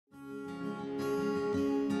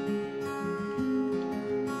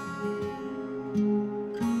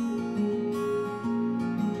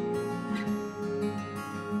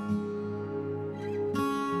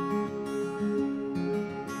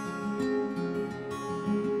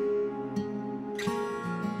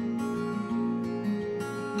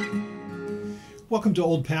Welcome to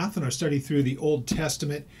Old Path and our study through the Old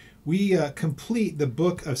Testament. We complete the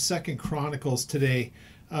book of II Chronicles today.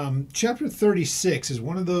 Chapter 36 is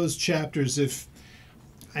one of those chapters, if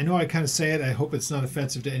I know I kind of say it, I hope it's not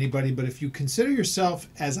offensive to anybody, but if you consider yourself,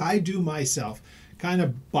 as I do myself, kind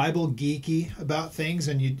of Bible geeky about things,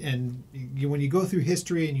 and when you go through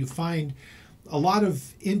history and you find a lot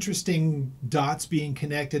of interesting dots being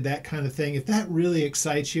connected, that kind of thing, if that really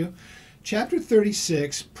excites you, Chapter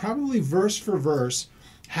 36, probably verse for verse,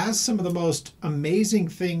 has some of the most amazing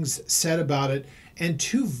things said about it and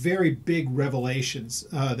two very big revelations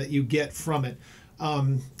that you get from it.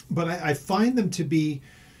 But I find them to be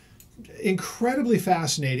incredibly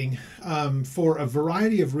fascinating for a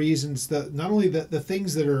variety of reasons. That not only the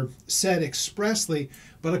things that are said expressly,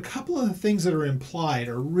 but a couple of the things that are implied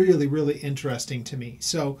are really, really interesting to me.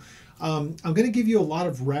 So I'm going to give you a lot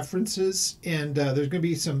of references, and there's going to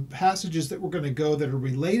be some passages that we're going to go that are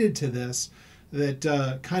related to this that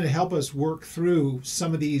kind of help us work through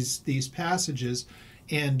some of these passages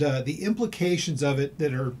and the implications of it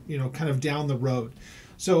that are, kind of down the road.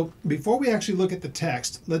 So before we actually look at the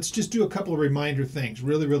text, let's just do a couple of reminder things,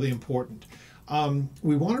 really, really important.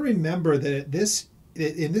 We want to remember that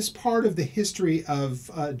in this part of the history of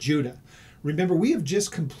Judah, remember, we have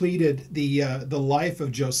just completed the life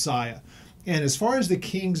of Josiah. And as far as the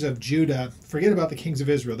kings of Judah, forget about the kings of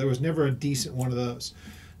Israel. There was never a decent one of those.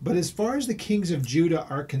 But as far as the kings of Judah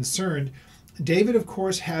are concerned, David, of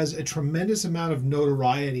course, has a tremendous amount of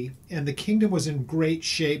notoriety, and the kingdom was in great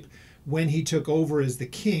shape when he took over as the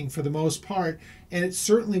king for the most part, and it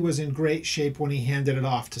certainly was in great shape when he handed it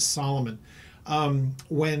off to Solomon.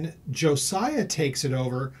 When Josiah takes it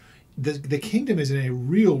over, the kingdom is in a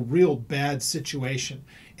real bad situation,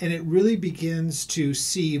 and it really begins to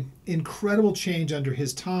see incredible change under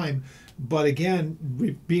his time. But again,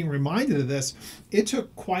 being reminded of this, it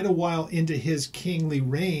took quite a while into his kingly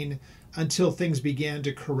reign until things began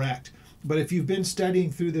to correct. But if you've been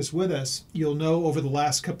studying through this with us, you'll know over the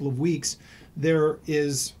last couple of weeks there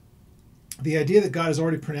is the idea that God has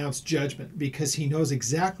already pronounced judgment because he knows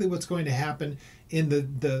exactly what's going to happen in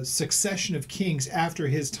the succession of kings after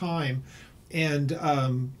his time, and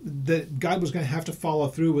that God was going to have to follow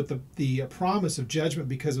through with the promise of judgment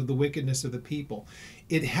because of the wickedness of the people.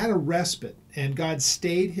 It had a respite, and God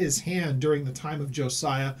stayed his hand during the time of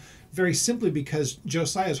Josiah, very simply because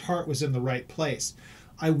Josiah's heart was in the right place.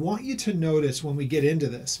 I want you to notice when we get into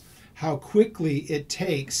this how quickly it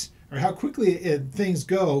takes, or how quickly things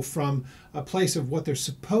go from a place of what they're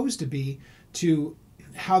supposed to be to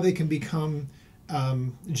how they can become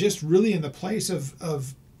just really in the place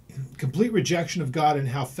of complete rejection of God, and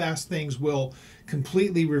how fast things will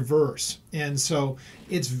completely reverse. And so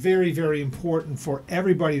it's very, very important for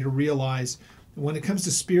everybody to realize when it comes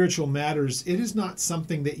to spiritual matters, it is not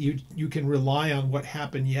something that you can rely on what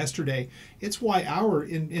happened yesterday. It's why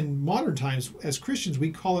in modern times as Christians,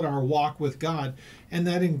 we call it our walk with God, and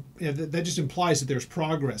that just implies that there's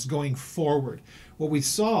progress going forward. What we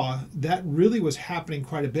saw, that really was happening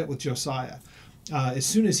quite a bit with Josiah. As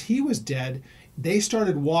soon as he was dead, they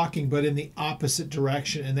started walking, but in the opposite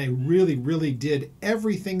direction, and they really, really did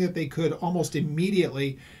everything that they could almost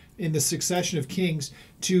immediately in the succession of kings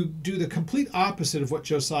to do the complete opposite of what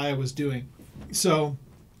Josiah was doing. So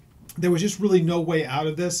there was just really no way out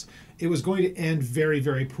of this. It was going to end very,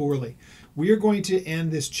 very poorly. We are going to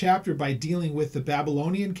end this chapter by dealing with the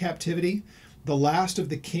Babylonian captivity, the last of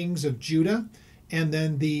the kings of Judah, and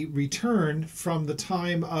then the return from the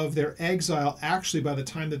time of their exile, actually by the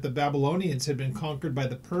time that the Babylonians had been conquered by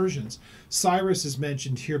the Persians. Cyrus is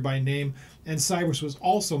mentioned here by name, and Cyrus was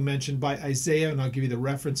also mentioned by Isaiah, and I'll give you the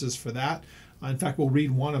references for that. In fact, we'll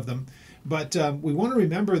read one of them. But we want to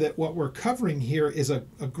remember that what we're covering here is a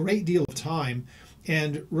great deal of time,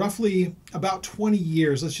 and roughly about 20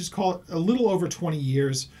 years, let's just call it a little over 20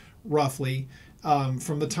 years, roughly,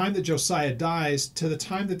 from the time that Josiah dies to the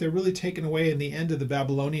time that they're really taken away in the end of the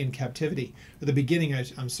Babylonian captivity, or the beginning,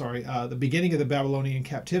 the beginning of the Babylonian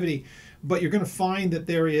captivity. But you're going to find that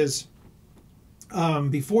there is,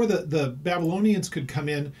 before the Babylonians could come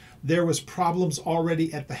in, there was problems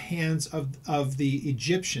already at the hands of the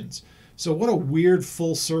Egyptians. So what a weird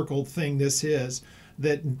full circle thing this is,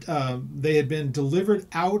 that they had been delivered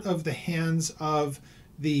out of the hands of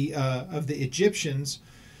the Egyptians,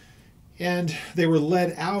 and they were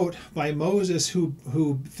led out by Moses,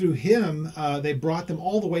 who through him, they brought them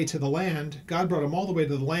all the way to the land. God brought them all the way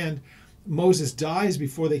to the land. Moses dies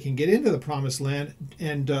before they can get into the promised land.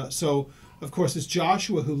 And so, of course, it's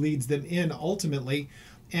Joshua who leads them in ultimately.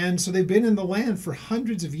 And so they've been in the land for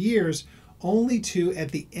hundreds of years, only to,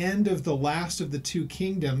 at the end of the last of the two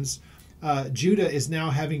kingdoms, Judah is now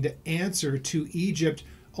having to answer to Egypt.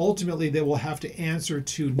 Ultimately, they will have to answer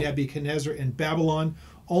to Nebuchadnezzar in Babylon,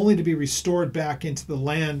 only to be restored back into the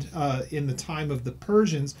land in the time of the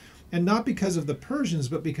Persians, and not because of the Persians,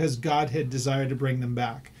 but because God had desired to bring them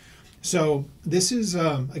back. So this is,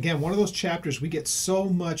 again, one of those chapters. We get so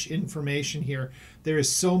much information here. There is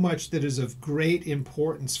so much that is of great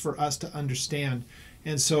importance for us to understand.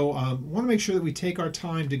 And so I want to make sure that we take our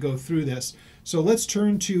time to go through this. So let's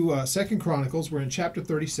turn to 2 Chronicles. We're in chapter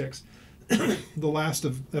 36, the last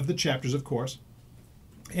of the chapters, of course.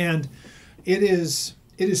 And it is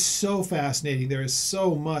so fascinating. There is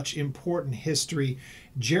so much important history.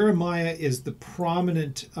 Jeremiah is the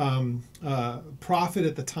prominent prophet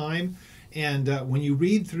at the time. And when you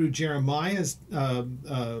read through Jeremiah's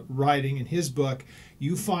writing in his book,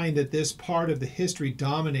 you find that this part of the history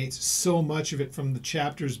dominates so much of it from the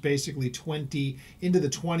chapters basically 20 into the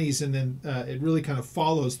 20s, and then it really kind of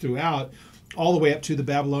follows throughout all the way up to the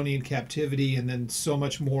Babylonian captivity, and then so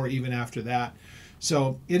much more even after that.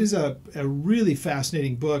 So it is a really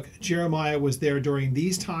fascinating book. Jeremiah was there during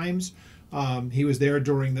these times. He was there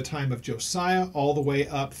during the time of Josiah, all the way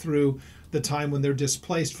up through the time when they're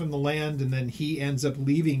displaced from the land, and then he ends up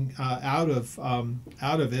leaving out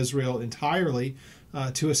of Israel entirely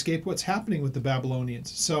to escape what's happening with the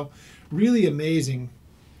Babylonians. So really amazing,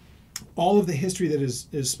 all of the history that is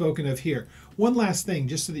spoken of here. One last thing,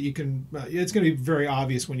 just so that you can, it's going to be very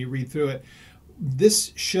obvious when you read through it.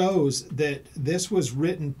 This shows that this was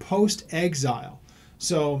written post-exile.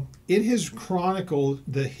 So it has chronicled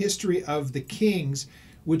the history of the kings,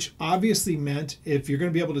 which obviously meant if you're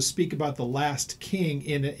going to be able to speak about the last king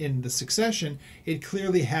in the succession, it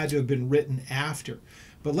clearly had to have been written after.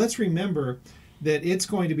 But let's remember that it's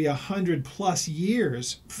going to be 100+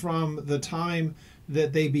 years from the time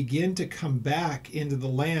that they begin to come back into the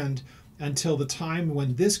land until the time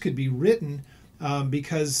when this could be written,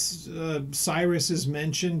 because Cyrus is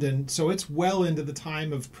mentioned, and so it's well into the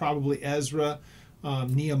time of probably Ezra,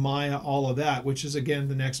 Nehemiah, all of that, which is again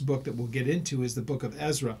the next book that we'll get into is the book of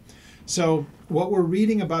Ezra. So what we're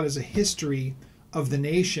reading about is a history of the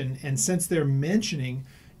nation, and since they're mentioning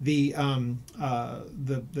the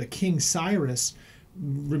King Cyrus,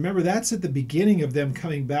 remember that's at the beginning of them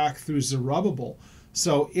coming back through Zerubbabel.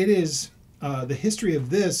 So it is the history of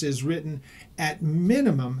this is written at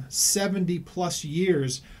minimum 70+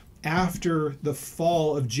 years after the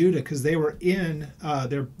fall of Judah, because they were in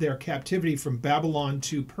their captivity from Babylon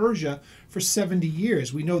to Persia for 70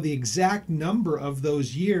 years. We know the exact number of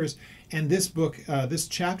those years, and this book, this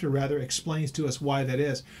chapter rather, explains to us why that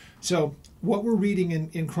is. So what we're reading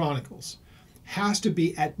in Chronicles has to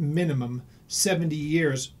be at minimum 70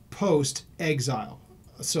 years post-exile.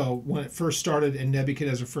 So when it first started and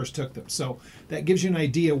Nebuchadnezzar first took them. So that gives you an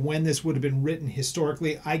idea when this would have been written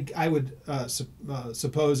historically. I would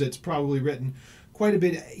suppose it's probably written quite a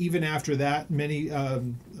bit even after that. Many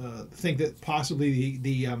think that possibly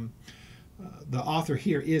the author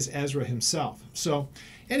here is Ezra himself. So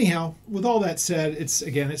anyhow, with all that said, it's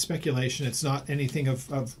speculation. It's not anything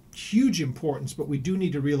of huge importance, but we do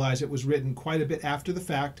need to realize it was written quite a bit after the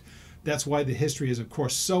fact. That's why the history is, of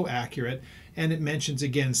course, so accurate. And it mentions,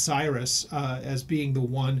 again, Cyrus as being the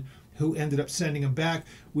one who ended up sending him back.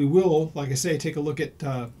 We will, like I say, take a look at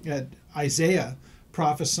Isaiah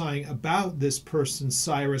prophesying about this person,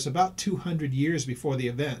 Cyrus, about 200 years before the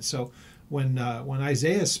event. So when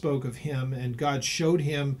Isaiah spoke of him and God showed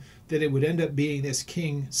him that it would end up being this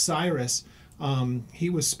King Cyrus, he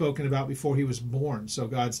was spoken about before he was born. So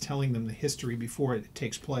God's telling them the history before it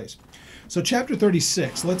takes place. So chapter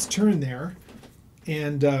 36, let's turn there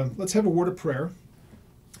and let's have a word of prayer,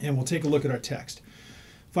 and we'll take a look at our text.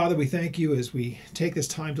 Father, we thank you as we take this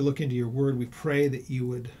time to look into your word. We pray that you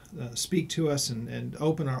would speak to us and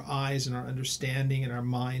open our eyes and our understanding and our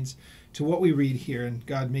minds to what we read here. And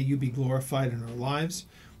God, may you be glorified in our lives,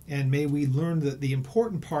 and may we learn the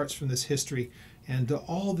important parts from this history and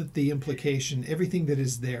all that the implication, everything that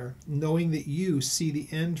is there, knowing that you see the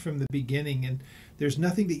end from the beginning, and there's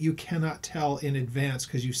nothing that you cannot tell in advance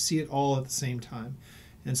because you see it all at the same time.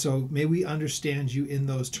 And so may we understand you in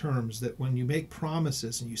those terms, that when you make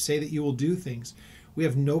promises and you say that you will do things, we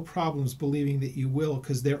have no problems believing that you will,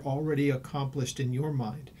 because they're already accomplished in your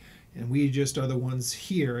mind. And we just are the ones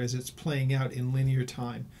here as it's playing out in linear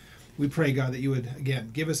time. We pray, God, that you would,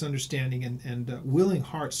 again, give us understanding and willing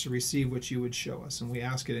hearts to receive what you would show us. And we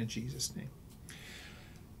ask it in Jesus' name.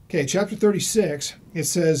 Okay, chapter 36, it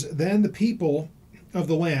says, Then the people of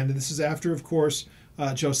the land, and this is after, of course,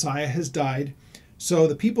 Josiah has died. So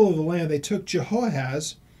the people of the land, they took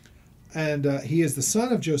Jehoahaz, and he is the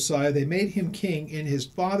son of Josiah. They made him king in his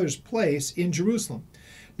father's place in Jerusalem.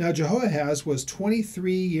 Now Jehoahaz was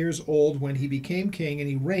 23 years old when he became king, and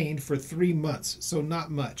he reigned for 3 months, so not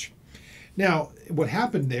much. Now, what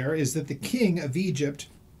happened there is that the king of Egypt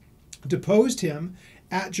deposed him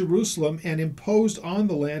at Jerusalem and imposed on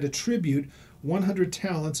the land a tribute, 100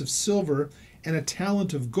 talents of silver and a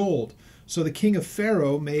talent of gold. So the king of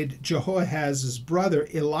Pharaoh made Jehoahaz's brother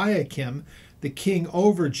Eliakim the king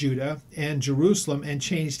over Judah and Jerusalem, and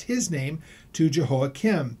changed his name to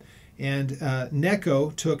Jehoiakim. And Necho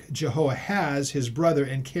took Jehoahaz, his brother,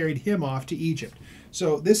 and carried him off to Egypt.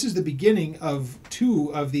 So this is the beginning of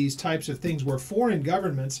 2 of these types of things where foreign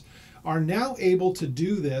governments are now able to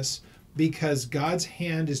do this because God's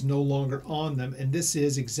hand is no longer on them, and this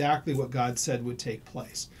is exactly what God said would take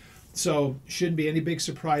place. So shouldn't be any big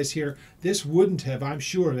surprise here. This wouldn't have, I'm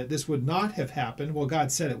sure of it, this would not have happened. Well,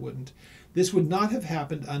 God said it wouldn't. This would not have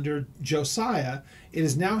happened under Josiah. It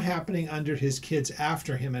is now happening under his kids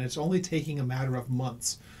after him, and it's only taking a matter of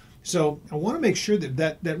months. So I want to make sure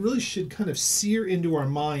that really should kind of sear into our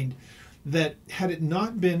mind that had it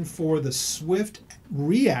not been for the swift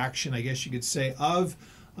reaction, I guess you could say, of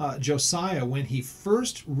Josiah when he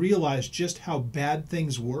first realized just how bad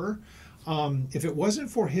things were, if it wasn't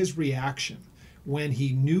for his reaction, when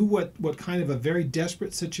he knew what kind of a very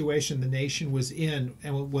desperate situation the nation was in,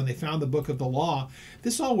 and when they found the book of the law,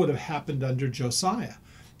 this all would have happened under Josiah.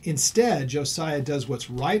 Instead, Josiah does what's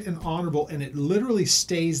right and honorable, and it literally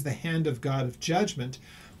stays the hand of God of judgment.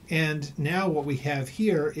 And now what we have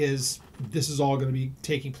here is this is all going to be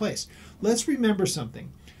taking place. Let's remember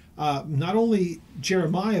something. Not only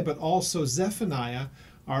Jeremiah, but also Zephaniah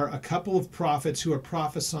are a couple of prophets who are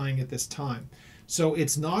prophesying at this time. So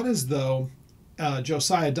it's not as though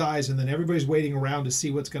Josiah dies and then everybody's waiting around to see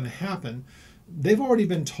what's going to happen. They've already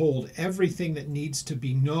been told everything that needs to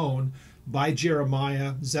be known by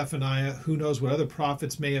Jeremiah, Zephaniah, who knows what other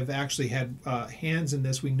prophets may have actually had hands in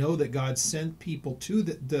this. We know that God sent people to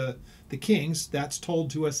the kings. That's told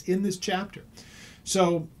to us in this chapter.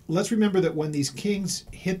 So let's remember that when these kings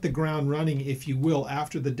hit the ground running, if you will,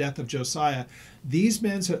 after the death of Josiah, these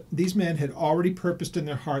men had already purposed in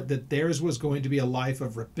their heart that theirs was going to be a life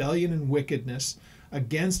of rebellion and wickedness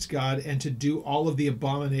against God, and to do all of the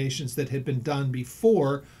abominations that had been done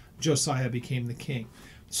before Josiah became the king.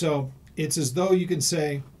 So it's as though you can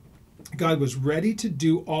say God was ready to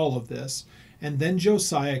do all of this, and then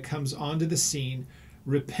Josiah comes onto the scene,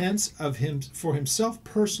 repents of him for himself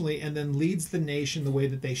personally, and then leads the nation the way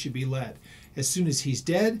that they should be led. As soon as he's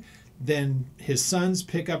dead, then his sons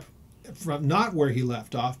pick up from not where he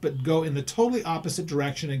left off, but go in the totally opposite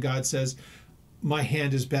direction, and God says, my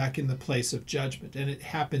hand is back in the place of judgment, and it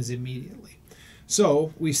happens immediately.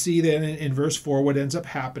 So we see then in verse 4 what ends up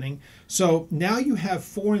happening. So now you have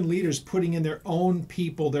foreign leaders putting in their own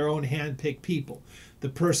people, their own hand-picked people. The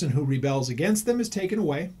person who rebels against them is taken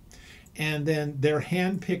away, and then their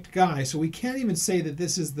hand-picked guy. So we can't even say that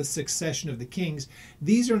this is the succession of the kings.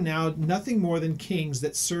 These are now nothing more than kings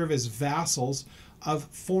that serve as vassals of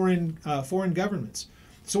foreign governments.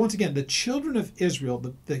 So once again, the children of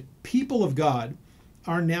Israel, the people of God,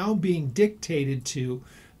 are now being dictated to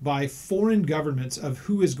by foreign governments of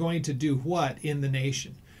who is going to do what in the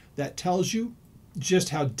nation. That tells you just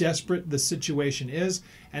how desperate the situation is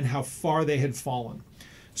and how far they had fallen.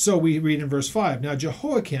 So we read in verse 5, now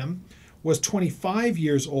Jehoiakim was 25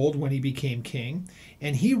 years old when he became king,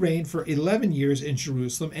 and he reigned for 11 years in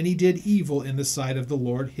Jerusalem, and he did evil in the sight of the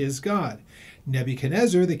Lord his God.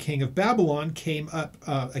 Nebuchadnezzar, the king of Babylon, came up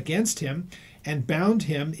against him and bound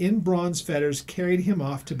him in bronze fetters, carried him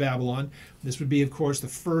off to Babylon. This would be, of course, the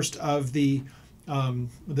first of the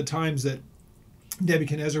times that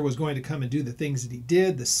Nebuchadnezzar was going to come and do the things that he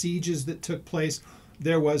did, the sieges that took place.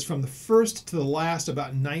 There was, from the first to the last,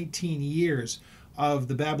 about 19 years of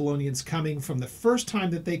the Babylonians coming from the first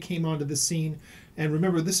time that they came onto the scene. And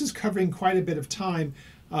remember, this is covering quite a bit of time.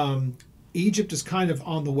 Egypt is kind of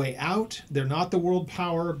on the way out. They're not the world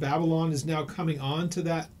power. Babylon is now coming on to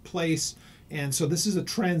that place. And so this is a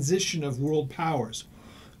transition of world powers.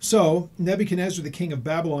 So Nebuchadnezzar, the king of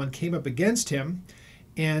Babylon, came up against him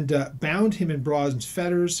and bound him in bronze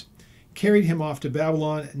fetters, carried him off to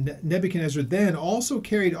Babylon. Nebuchadnezzar then also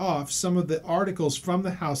carried off some of the articles from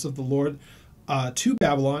the house of the Lord to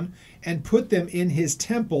Babylon and put them in his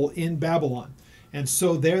temple in Babylon. And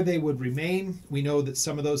so there they would remain. We know that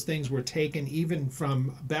some of those things were taken even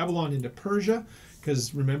from Babylon into Persia,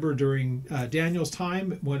 because remember during Daniel's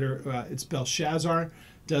time, when it's Belshazzar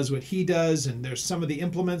does what he does, and there's some of the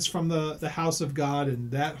implements from the house of God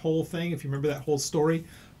and that whole thing, if you remember that whole story,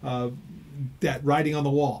 that writing on the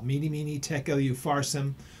wall, Mene, mene, tekel,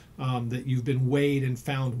 upharsin, that you've been weighed and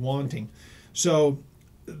found wanting. So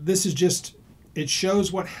this is just it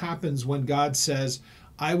shows what happens when God says,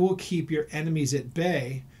 I will keep your enemies at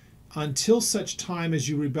bay until such time as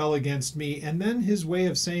you rebel against me. And then his way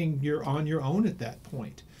of saying you're on your own at that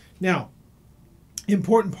point. Now,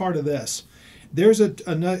 important part of this, there's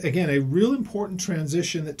again a real important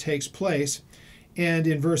transition that takes place. And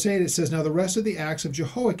in verse 8 it says, now the rest of the acts of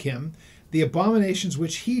Jehoiakim, the abominations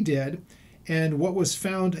which he did, and what was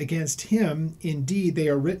found against him, indeed they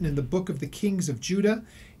are written in the book of the kings of Judah.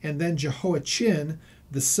 And then Jehoiachin,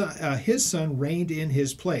 his son, reigned in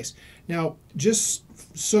his place. Now, just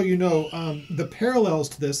so you know, the parallels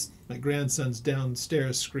to this, my grandson's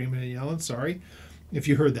downstairs screaming and yelling, sorry if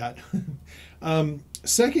you heard that.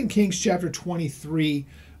 2 Kings chapter 23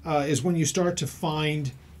 is when you start to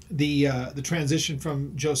find the transition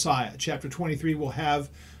from Josiah. Chapter 23 will have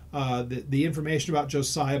the information about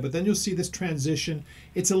Josiah, but then you'll see this transition.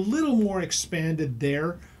 It's a little more expanded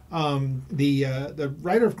there. The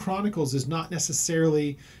writer of Chronicles is not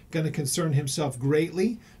necessarily going to concern himself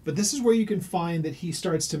greatly, but this is where you can find that he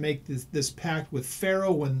starts to make this pact with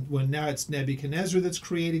Pharaoh when now it's Nebuchadnezzar that's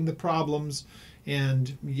creating the problems.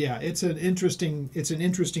 And yeah, it's an interesting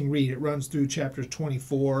read. It runs through chapters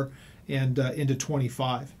 24 and into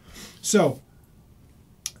 25. So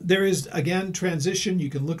there is, again, transition. You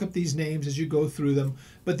can look up these names as you go through them.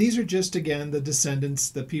 But these are just, again, the descendants,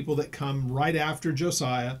 the people that come right after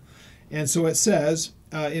Josiah. And so it says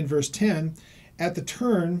in verse 10, at the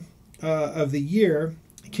turn of the year,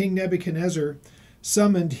 King Nebuchadnezzar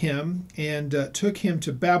summoned him and took him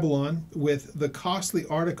to Babylon with the costly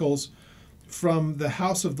articles from the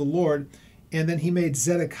house of the Lord. And then he made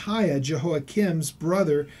Zedekiah, Jehoiakim's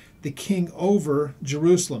brother, the king over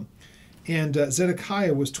Jerusalem. And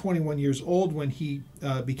Zedekiah was 21 years old when he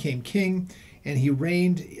became king, and he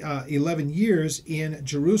reigned 11 years in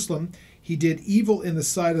Jerusalem. He did evil in the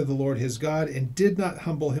sight of the Lord his God, and did not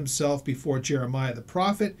humble himself before Jeremiah the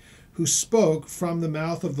prophet, who spoke from the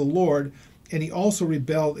mouth of the Lord. And he also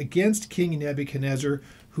rebelled against King Nebuchadnezzar,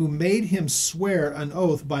 who made him swear an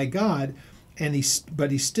oath by God,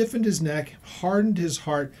 but he stiffened his neck, hardened his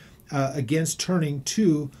heart against turning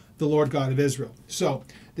to the Lord God of Israel. So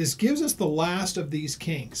this gives us the last of these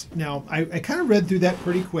kings. Now, I kind of read through that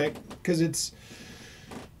pretty quick because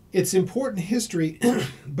it's important history,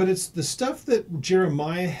 but it's the stuff that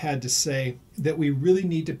Jeremiah had to say that we really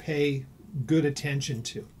need to pay good attention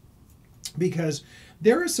to. Because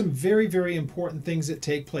there are some very, very important things that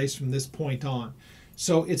take place from this point on.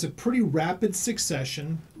 So it's a pretty rapid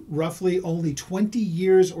succession, roughly only 20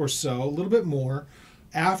 years or so, a little bit more,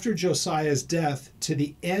 after Josiah's death to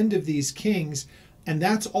the end of these kings. And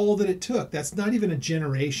that's all that it took. That's not even a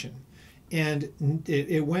generation. And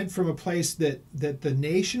it went from a place that the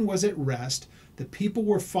nation was at rest, the people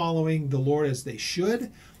were following the Lord as they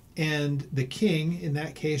should, and the king, in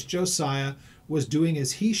that case Josiah, was doing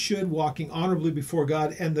as he should, walking honorably before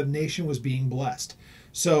God, and the nation was being blessed.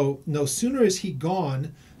 So no sooner is he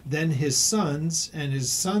gone than his sons and his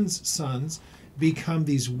sons' sons become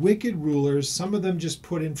these wicked rulers, some of them just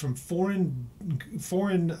put in from foreign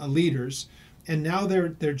leaders. And now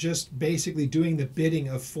they're just basically doing the bidding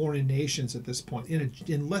of foreign nations at this point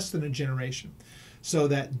in less than a generation. So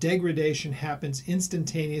that degradation happens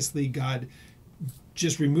instantaneously. God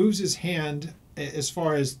just removes his hand as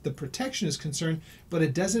far as the protection is concerned, but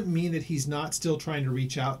it doesn't mean that he's not still trying to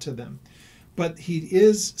reach out to them. But he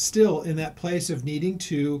is still in that place of needing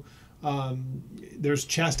to, there's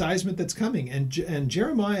chastisement that's coming. And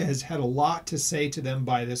Jeremiah has had a lot to say to them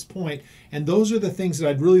by this point. And those are the things that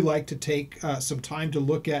I'd really like to take some time to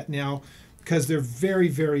look at now, because they're very,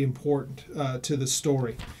 very important to the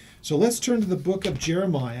story. So let's turn to the book of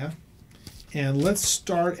Jeremiah, and let's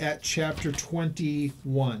start at chapter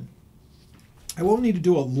 21. I won't need to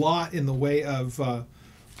do a lot in the way of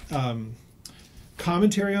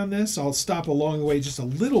commentary on this. I'll stop along the way just a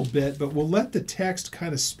little bit, but we'll let the text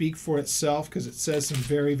kind of speak for itself because it says some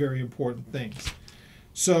very, very important things.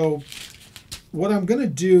 So what I'm going to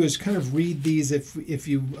do is kind of read these if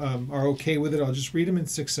you are okay with it. I'll just read them in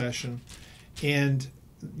succession, and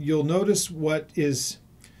you'll notice what is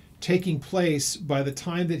taking place by the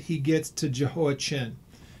time that he gets to Jehoiachin.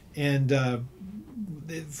 And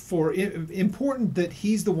important that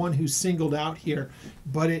he's the one who's singled out here,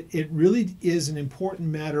 but it really is an important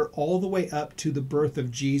matter all the way up to the birth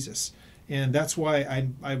of Jesus. And that's why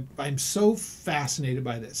I'm so fascinated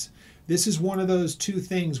by this. This is one of those two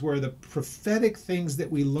things where the prophetic things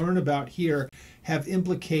that we learn about here have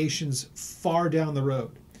implications far down the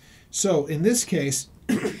road. So in this case,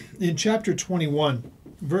 in chapter 21,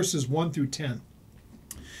 verses 1 through 10,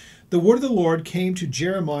 the word of the Lord came to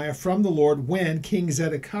Jeremiah from the Lord when King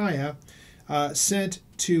Zedekiah sent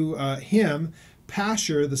to him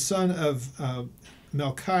Pashur, the son of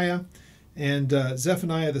Melchiah, and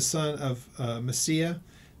Zephaniah, the son of Messiah,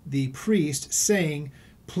 the priest, saying,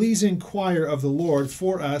 "Please inquire of the Lord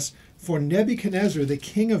for us, for Nebuchadnezzar, the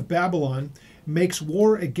king of Babylon, makes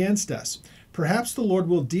war against us. Perhaps the Lord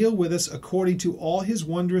will deal with us according to all his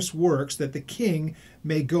wondrous works, that the king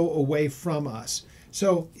may go away from us."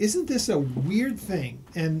 So isn't this a weird thing?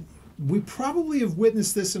 And we probably have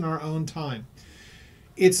witnessed this in our own time.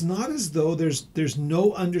 It's not as though there's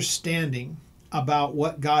no understanding about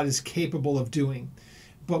what God is capable of doing.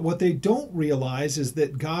 But what they don't realize is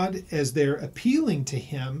that God, as they're appealing to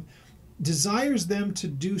him, desires them to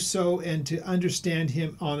do so and to understand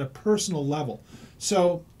him on a personal level.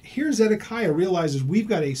 So here Zedekiah realizes we've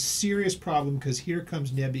got a serious problem because here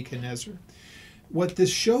comes Nebuchadnezzar. What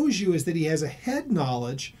this shows you is that he has a head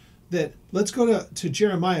knowledge that, let's go to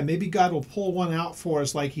Jeremiah. Maybe God will pull one out for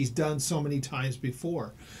us like he's done so many times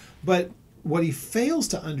before. But what he fails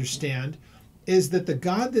to understand is that the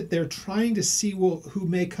God that they're trying to see who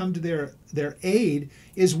may come to their aid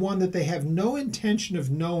is one that they have no intention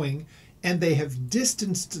of knowing, and they have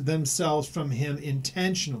distanced themselves from him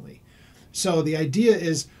intentionally. So the idea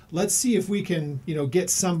is, let's see if we can, get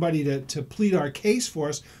somebody to plead our case for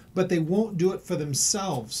us, but they won't do it for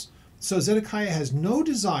themselves. So Zedekiah has no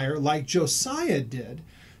desire, like Josiah did,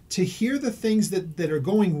 to hear the things that are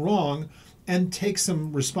going wrong and take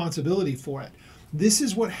some responsibility for it. This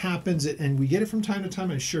is what happens, and we get it from time to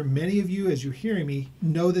time. I'm sure many of you, as you're hearing me,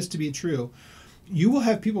 know this to be true. You will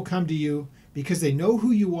have people come to you because they know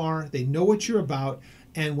who you are, they know what you're about,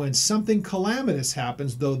 and when something calamitous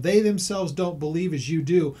happens, though they themselves don't believe as you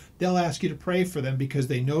do, they'll ask you to pray for them because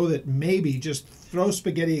they know that maybe just throw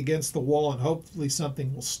spaghetti against the wall and hopefully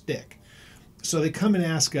something will stick. So they come and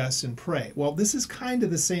ask us and pray. Well, this is kind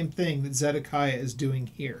of the same thing that Zedekiah is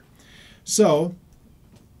doing here. So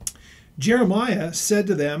Jeremiah said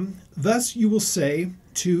to them, "Thus you will say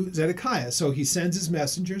to Zedekiah." So he sends his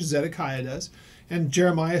messengers, Zedekiah does, and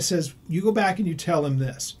Jeremiah says, "You go back and you tell him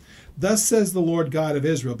this. Thus says the Lord God of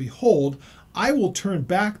Israel, behold, I will turn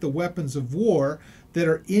back the weapons of war that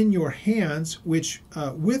are in your hands,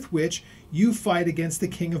 with which you fight against the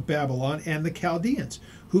king of Babylon and the Chaldeans,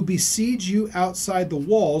 who besiege you outside the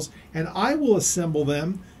walls, and I will assemble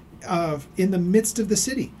them in the midst of the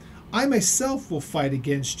city. I myself will fight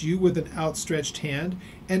against you with an outstretched hand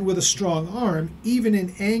and with a strong arm, even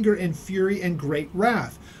in anger and fury and great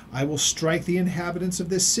wrath. I will strike the inhabitants of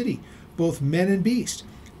this city, both men and beast.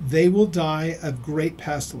 They will die of a great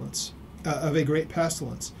pestilence.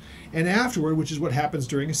 And afterward," which is what happens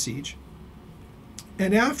during a siege,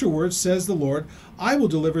 "and afterwards, says the Lord, I will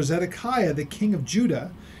deliver Zedekiah, the king of Judah,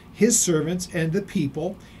 his servants and the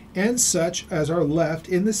people, and such as are left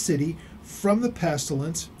in the city, from the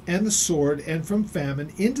pestilence and the sword and from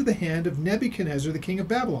famine, into the hand of Nebuchadnezzar, the king of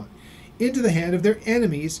Babylon, into the hand of their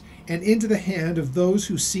enemies, and into the hand of those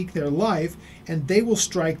who seek their life, and they will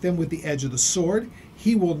strike them with the edge of the sword.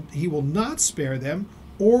 He will not spare them,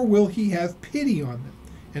 or will he have pity on them."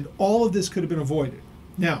 And all of this could have been avoided.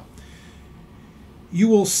 Now, you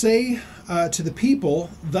will say to the people,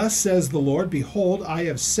 "Thus says the Lord, behold, I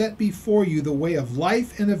have set before you the way of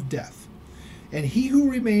life and of death. And he who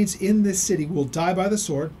remains in this city will die by the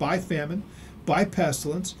sword, by famine, by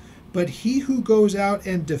pestilence. But he who goes out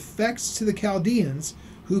and defects to the Chaldeans,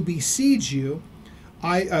 who besiege you,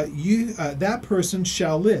 that person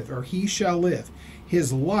shall live, or he shall live.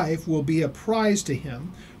 His life will be a prize to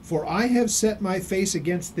him. For I have set my face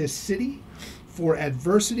against this city for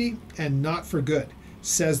adversity and not for good,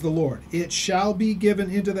 says the Lord. It shall be given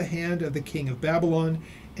into the hand of the king of Babylon,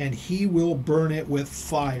 and he will burn it with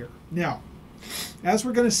fire." Now, as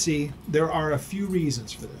we're going to see, there are a few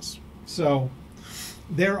reasons for this. So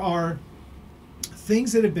there are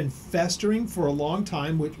things that have been festering for a long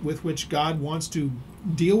time with which God wants to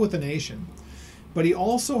deal with the nation. But he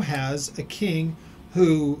also has a king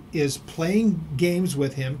who is playing games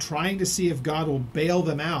with him, trying to see if God will bail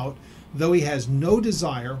them out, though he has no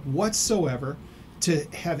desire whatsoever to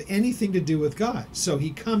have anything to do with God. So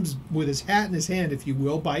he comes with his hat in his hand, if you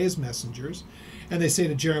will, by his messengers, and they say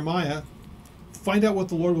to Jeremiah, "Find out what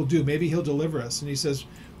the Lord will do. Maybe he'll deliver us." And he says,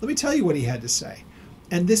 "Let me tell you what he had to say."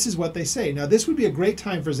 And this is what they say. Now, this would be a great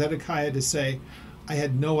time for Zedekiah to say, "I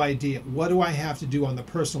had no idea. What do I have to do on the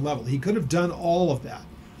personal level?" He could have done all of that.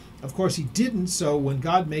 Of course, he didn't, so when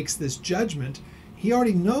God makes this judgment, he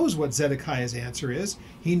already knows what Zedekiah's answer is.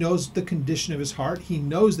 He knows the condition of his heart. He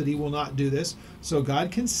knows that he will not do this. So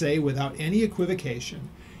God can say without any equivocation,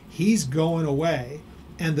 he's going away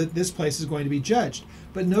and that this place is going to be judged.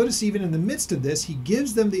 But notice even in the midst of this, he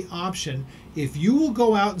gives them the option. if you will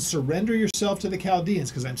go out and surrender yourself to the Chaldeans,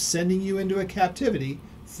 because I'm sending you into a captivity,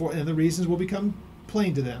 and the reasons will become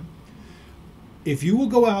plain to them. If you will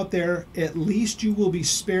go out there, at least you will be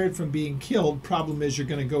spared from being killed. Problem is, you're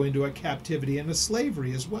going to go into a captivity and a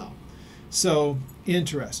slavery as well. So,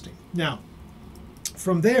 interesting. Now,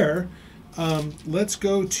 from there, let's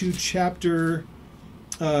go to chapter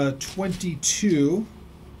 22.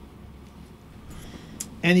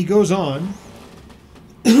 And he goes on.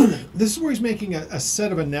 This is where he's making a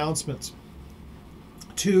set of announcements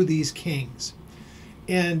to these kings.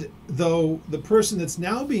 And though the person that's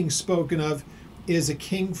now being spoken of is a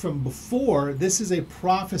king from before, this is a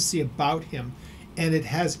prophecy about him, and it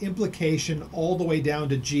has implication all the way down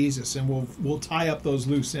to Jesus, and we'll tie up those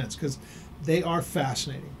loose ends because they are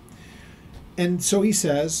fascinating. And so he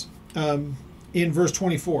says in verse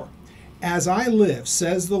 24, "As I live,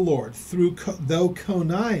 says the Lord, though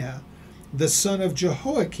Coniah, the son of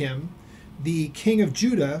Jehoiakim, the king of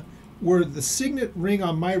Judah, were the signet ring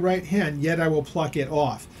on my right hand, yet I will pluck it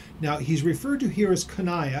off." Now, he's referred to here as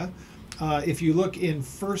Coniah. If you look in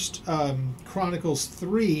 1 Chronicles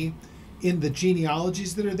 3, in the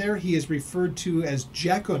genealogies that are there, he is referred to as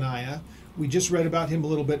Jeconiah. We just read about him a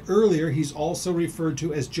little bit earlier. He's also referred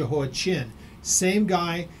to as Jehoiachin. Same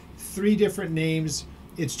guy, 3 different names.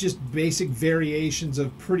 It's just basic variations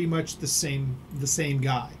of pretty much the same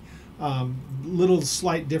guy. Little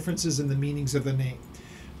slight differences in the meanings of the name.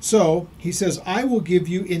 So he says, "I will give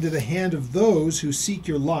you into the hand of those who seek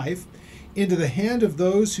your life, into the hand of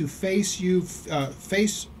those who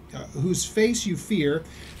whose face you fear,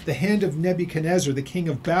 the hand of Nebuchadnezzar, the king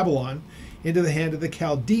of Babylon, into the hand of the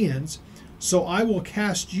Chaldeans. So I will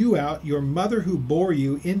cast you out, your mother who bore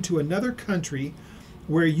you, into another country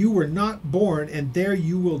where you were not born, and there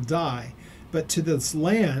you will die. But to this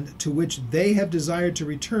land to which they have desired to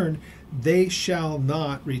return, they shall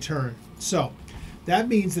not return." So that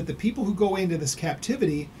means that the people who go into this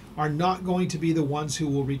captivity are not going to be the ones who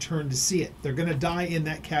will return to see it. They're going to die in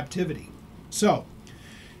that captivity. So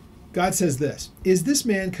God says this, "Is this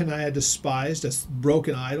man Coniah despised, a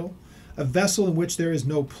broken idol, a vessel in which there is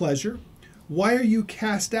no pleasure? Why are you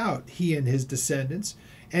cast out, he and his descendants,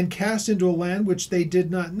 and cast into a land which they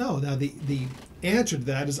did not know?" Now the answer to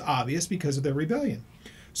that is obvious because of their rebellion.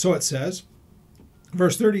 So it says,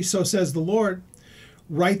 verse 30, "So says the Lord,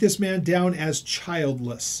 write this man down as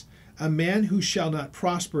childless, a man who shall not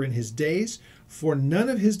prosper in his days, for none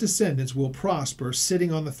of his descendants will prosper,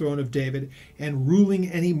 sitting on the throne of David and ruling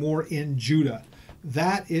any more in Judah."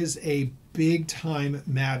 That is a big time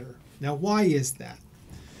matter. Now, why is that?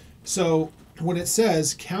 So when it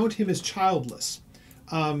says, "Count him as childless,"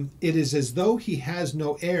 it is as though he has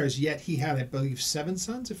no heirs, yet he had, I believe, 7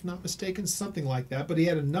 sons, if not mistaken, something like that, but he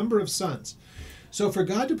had a number of sons. So for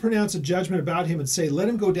God to pronounce a judgment about him and say, "Let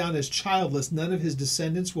him go down as childless, none of his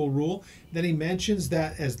descendants will rule," then he mentions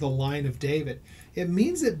that as the line of David. It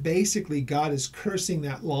means that basically God is cursing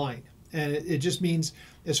that line. And it just means,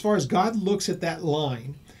 as far as God looks at that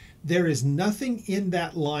line, there is nothing in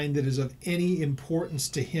that line that is of any importance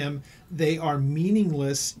to him. They are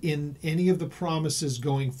meaningless in any of the promises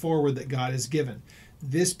going forward that God has given.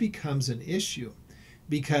 This becomes an issue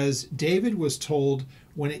because David was told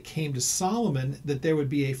when it came to Solomon that there would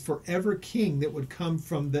be a forever king that would come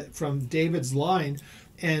from David's line,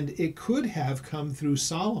 and it could have come through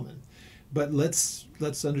Solomon. But let's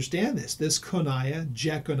understand this. This Coniah,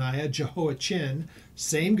 Jeconiah, Jehoiachin,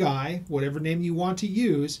 same guy, whatever name you want to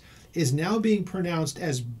use, is now being pronounced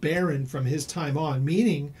as barren from his time on,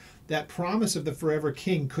 meaning that promise of the forever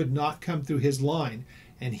king could not come through his line,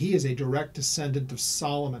 and he is a direct descendant of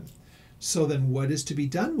Solomon. So then what is to be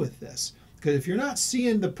done with this? Because if you're not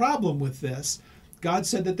seeing the problem with this, God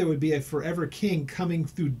said that there would be a forever king coming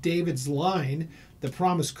through David's line. The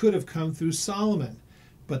promise could have come through Solomon,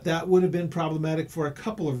 but that would have been problematic for a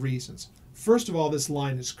couple of reasons. First of all, this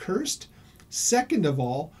line is cursed. Second of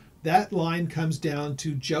all, that line comes down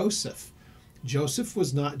to Joseph. Joseph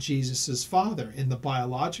was not Jesus's father in the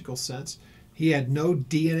biological sense. He had no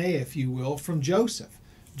DNA, if you will, from Joseph.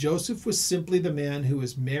 Joseph was simply the man who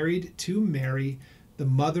was married to Mary, the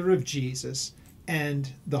mother of Jesus,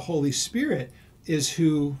 and the Holy Spirit is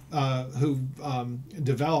who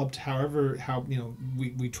developed.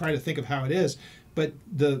 We try to think of how it is, but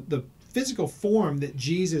the physical form that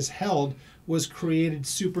Jesus held was created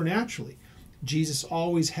supernaturally. Jesus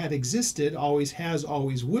always had existed, always has,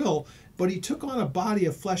 always will, but he took on a body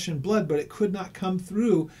of flesh and blood, but it could not come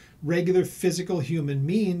through regular physical human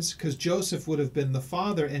means because Joseph would have been the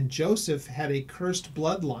father, and Joseph had a cursed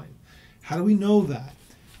bloodline. How do we know that?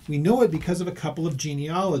 We know it because of a couple of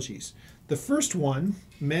genealogies. The first one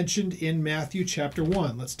mentioned in Matthew chapter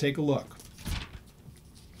 1. Let's take a look.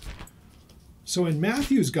 So in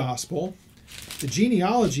Matthew's gospel, the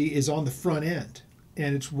genealogy is on the front end,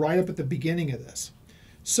 and it's right up at the beginning of this.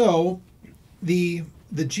 So the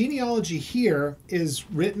genealogy here is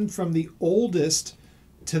written from the oldest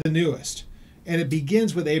to the newest, and it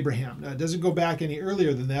begins with Abraham. Now, it doesn't go back any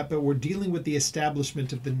earlier than that, but we're dealing with the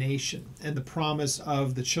establishment of the nation and the promise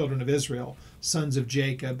of the children of Israel, sons of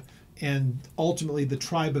Jacob, and ultimately the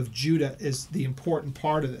tribe of Judah is the important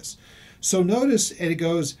part of this. So notice, and it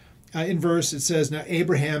goes in verse, it says, now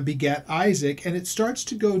Abraham begat Isaac, and it starts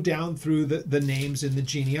to go down through the names in the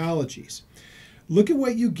genealogies. Look at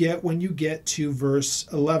what you get when you get to verse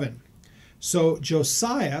 11. So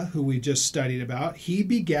Josiah, who we just studied about, he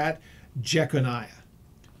begat Jeconiah.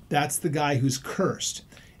 That's the guy who's cursed.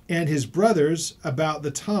 And his brothers about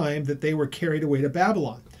the time that they were carried away to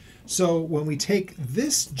Babylon. So when we take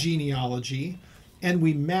this genealogy and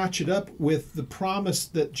we match it up with the promise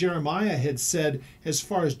that Jeremiah had said, as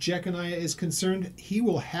far as Jeconiah is concerned, he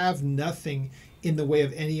will have nothing in the way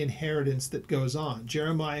of any inheritance that goes on.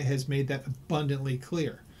 Jeremiah has made that abundantly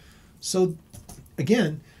clear. So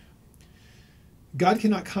again, God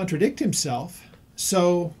cannot contradict himself,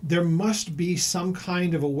 so there must be some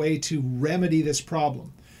kind of a way to remedy this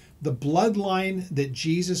problem. The bloodline that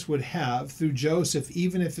Jesus would have through Joseph,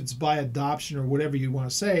 even if it's by adoption or whatever you want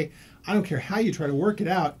to say, I don't care how you try to work it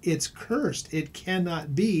out, it's cursed. It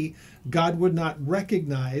cannot be. God would not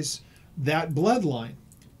recognize that bloodline.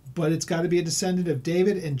 But it's got to be a descendant of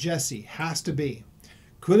David and Jesse. Has to be.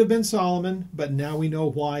 Could have been Solomon, but now we know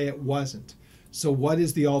why it wasn't. So what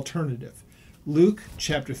is the alternative? Luke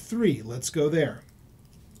chapter 3. Let's go there.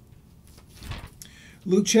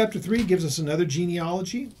 Luke chapter 3 gives us another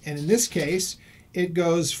genealogy, and in this case, it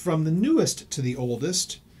goes from the newest to the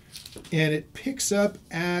oldest, and it picks up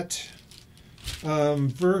at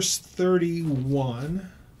verse 31.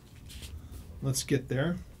 Let's get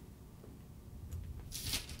there.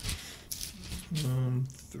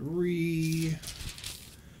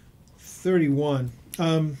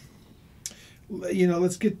 3:31.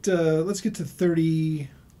 Let's get to 30.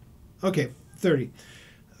 Okay, 30.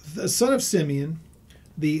 The son of Simeon,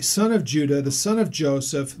 the son of Judah, the son of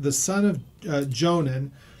Joseph, the son of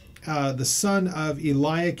Jonan, the son of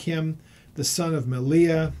Eliakim, the son of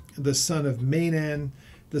Meliah, the son of Mainan,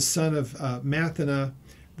 the son of Mathana,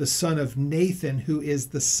 the son of Nathan, who is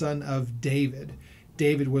the son of David.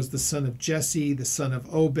 David was the son of Jesse, the son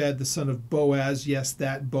of Obed, the son of Boaz. Yes,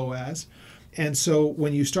 that Boaz. And so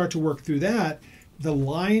when you start to work through that, the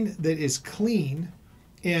line that is clean,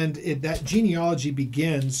 and that genealogy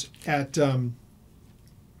begins at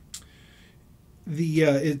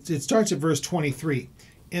it starts at verse 23.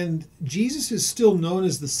 And Jesus is still known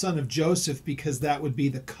as the son of Joseph because that would be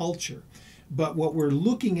the culture. But what we're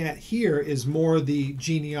looking at here is more the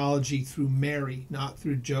genealogy through Mary, not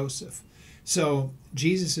through Joseph. So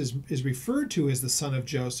Jesus is referred to as the son of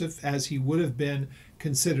Joseph, as he would have been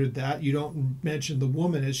considered that. You don't mention the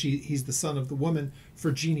woman as he's the son of the woman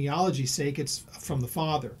for genealogy's sake. It's from the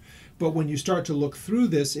father. But when you start to look through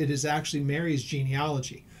this, it is actually Mary's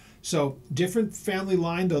genealogy. So different family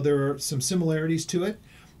line, though there are some similarities to it.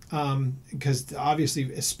 Because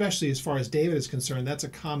obviously, especially as far as David is concerned, that's a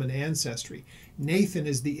common ancestry. Nathan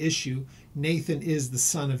is the issue. Nathan is the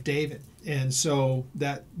son of David. And so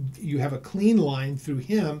that you have a clean line through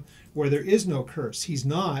him where there is no curse. He's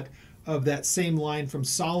not of that same line from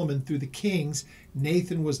Solomon through the kings.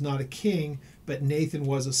 Nathan was not a king, but Nathan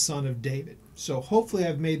was a son of David. So hopefully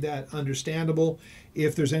I've made that understandable.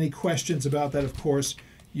 If there's any questions about that, of course,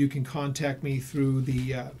 you can contact me through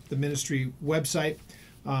the ministry website.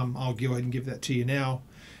 I'll go ahead and give that to you now.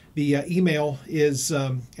 The email is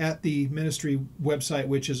at the ministry website,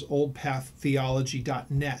 which is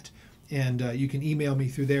oldpaththeology.net. And you can email me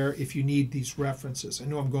through there if you need these references. I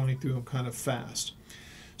know I'm going through them kind of fast.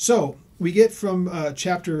 So we get from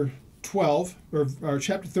chapter 12, or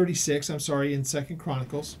chapter 36, I'm sorry, in II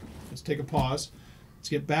Chronicles. Let's take a pause. Let's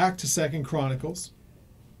get back to II Chronicles.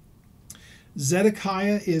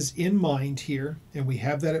 Zedekiah is in mind here, and we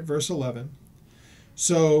have that at verse 11.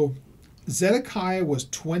 So Zedekiah was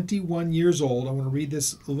 21 years old. I want to read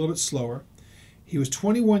this a little bit slower. He was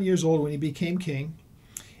 21 years old when he became king,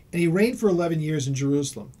 and he reigned for 11 years in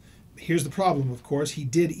Jerusalem. Here's the problem, of course. He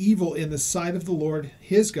did evil in the sight of the Lord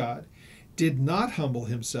his God, did not humble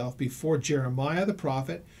himself before Jeremiah the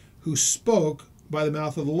prophet, who spoke by the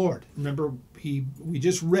mouth of the Lord. Remember, we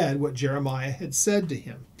just read what Jeremiah had said to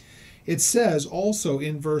him. It says also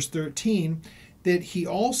in verse 13 that he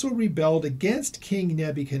also rebelled against King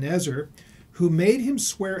Nebuchadnezzar, who made him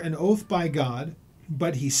swear an oath by God,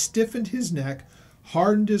 but he stiffened his neck,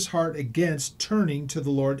 hardened his heart against turning to the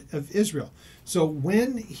Lord of Israel. So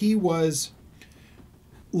when he was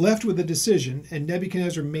left with a decision, and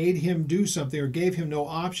Nebuchadnezzar made him do something or gave him no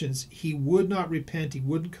options, he would not repent. He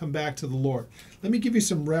wouldn't come back to the Lord. Let me give you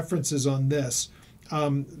some references on this.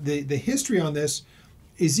 The history on this,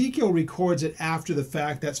 Ezekiel records it after the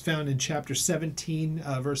fact. That's found in chapter 17,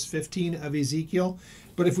 verse 15 of Ezekiel.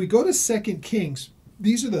 But if we go to 2 Kings,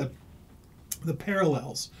 these are the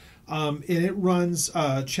parallels. And it runs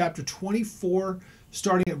chapter 24,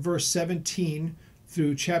 starting at verse 17,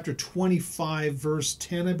 through chapter 25, verse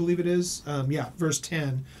 10, I believe it is. Verse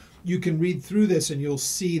 10. You can read through this and you'll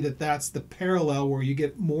see that that's the parallel where you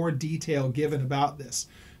get more detail given about this.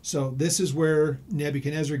 So this is where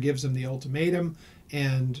Nebuchadnezzar gives him the ultimatum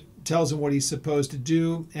and tells him what he's supposed to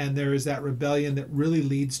do. And there is that rebellion that really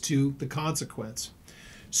leads to the consequence.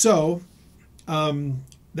 So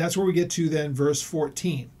that's where we get to then verse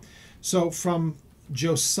 14. So from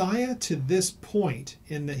Josiah to this point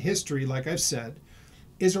in the history, like I've said,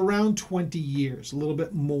 is around 20 years, a little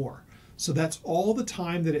bit more. So that's all the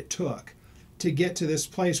time that it took to get to this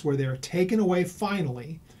place where they're taken away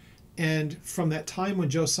finally. And from that time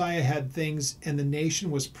when Josiah had things and the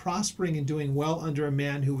nation was prospering and doing well under a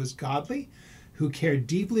man who was godly, who cared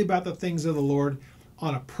deeply about the things of the Lord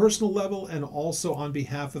on a personal level and also on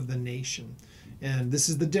behalf of the nation. And this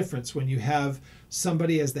is the difference when you have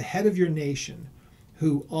somebody as the head of your nation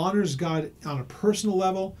who honors God on a personal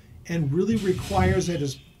level and really requires it,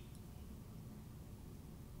 as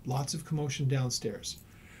lots of commotion downstairs,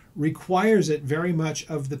 requires it very much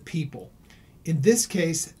of the people. In this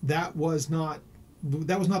case, that was not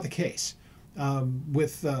the case.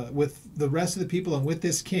 With the rest of the people and with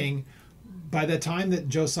this king, by the time that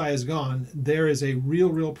Josiah is gone, there is a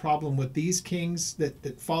real problem with these kings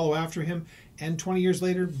that follow after him. And 20 years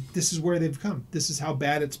later, this is where they've come. This is how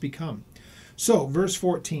bad it's become. So, verse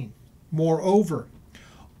 14, moreover,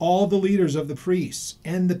 all the leaders of the priests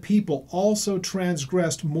and the people also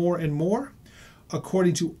transgressed more and more,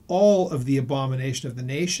 according to all of the abomination of the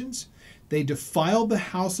nations. They defiled the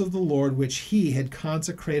house of the Lord, which he had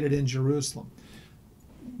consecrated in Jerusalem.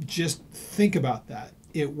 Just think about that.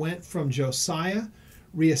 It went from Josiah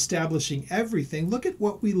reestablishing everything. Look at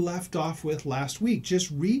what we left off with last week. Just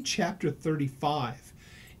read chapter 35.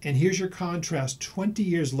 And here's your contrast. 20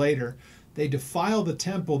 years later, they defile the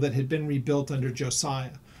temple that had been rebuilt under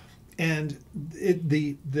Josiah. And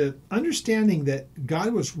the understanding that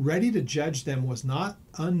God was ready to judge them was not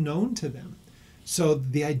unknown to them. So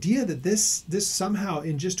the idea that this somehow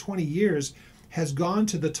in just 20 years has gone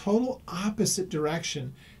to the total opposite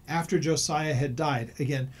direction after Josiah had died.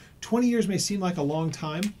 Again, 20 years may seem like a long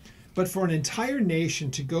time, but for an entire nation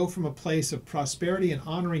to go from a place of prosperity and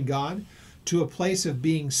honoring God to a place of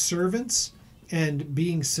being servants and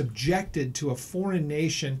being subjected to a foreign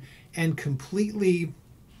nation and completely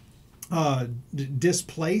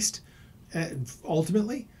displaced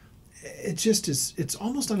ultimately, it's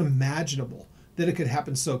almost unimaginable that it could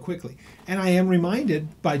happen so quickly. And I am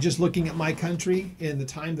reminded by just looking at my country in the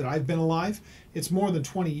time that I've been alive, it's more than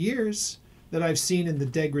 20 years that I've seen in the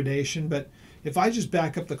degradation. But if I just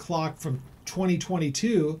back up the clock from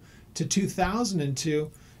 2022 to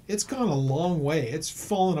 2002, it's gone a long way. It's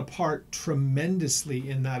fallen apart tremendously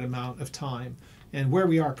in that amount of time. And where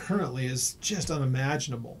we are currently is just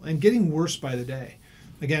unimaginable and getting worse by the day.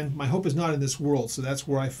 Again, my hope is not in this world, so that's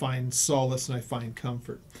where I find solace and I find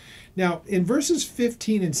comfort. Now, in verses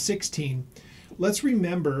 15 and 16, let's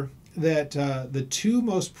remember that the two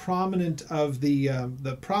most prominent of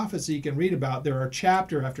the prophets that you can read about, there are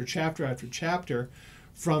chapter after chapter after chapter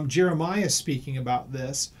from Jeremiah speaking about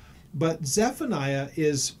this. But Zephaniah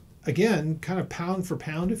is, again, kind of pound for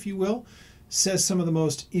pound, if you will, says some of the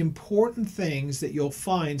most important things that you'll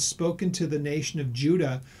find spoken to the nation of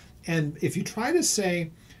Judah. And if you try to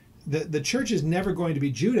say that the church is never going to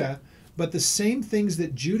be Judah, but the same things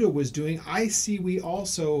that Judah was doing, I see we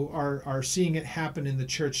also are seeing it happen in the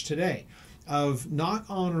church today, of not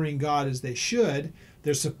honoring God as they should.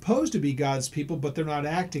 They're supposed to be God's people, but they're not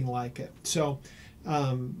acting like it. So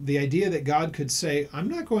the idea that God could say, I'm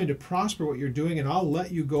not going to prosper what you're doing and I'll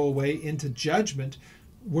let you go away into judgment.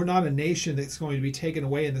 We're not a nation that's going to be taken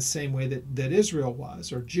away in the same way that Israel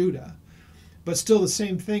was, or Judah. But still the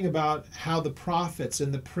same thing about how the prophets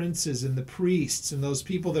and the princes and the priests and those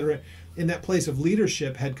people that are in that place of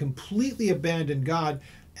leadership had completely abandoned God.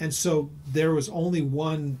 And so there was only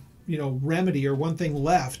one, remedy or one thing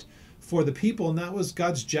left for the people, and that was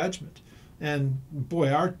God's judgment. And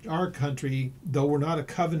boy, our country, though we're not a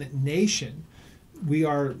covenant nation, we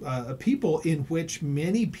are a people in which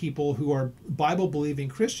many people who are Bible-believing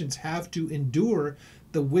Christians have to endure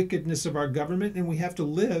the wickedness of our government, and we have to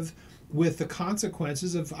live with the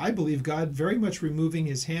consequences of, I believe, God very much removing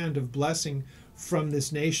his hand of blessing from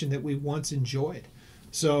this nation that we once enjoyed.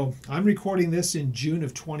 So I'm recording this in June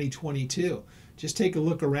of 2022. Just take a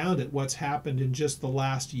look around at what's happened in just the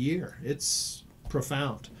last year. It's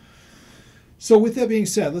profound. So with that being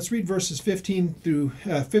said, let's read verses 15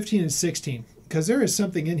 and 16, because there is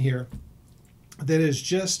something in here that is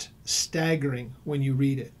just staggering when you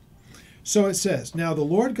read it. So it says, "Now the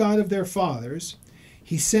Lord God of their fathers,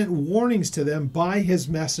 he sent warnings to them by his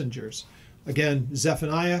messengers." Again,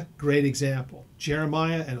 Zephaniah, great example.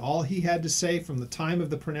 Jeremiah and all he had to say from the time of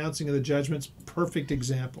the pronouncing of the judgments, perfect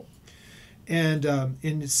example. And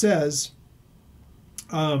it says,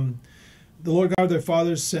 the Lord God of their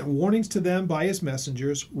fathers sent warnings to them by his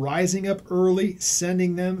messengers, rising up early,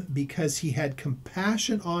 sending them because he had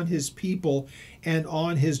compassion on his people and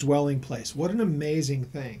on his dwelling place. What an amazing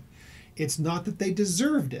thing. It's not that they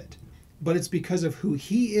deserved it, but it's because of who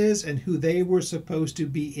he is and who they were supposed to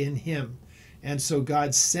be in him. And so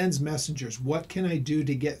God sends messengers. What can I do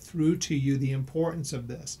to get through to you the importance of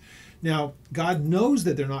this? Now, God knows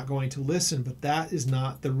that they're not going to listen, but that is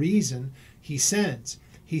not the reason he sends.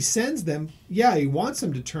 He sends them, yeah, he wants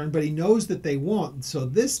them to turn, but he knows that they won't. So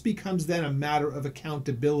this becomes then a matter of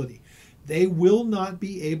accountability. They will not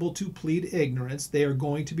be able to plead ignorance. They are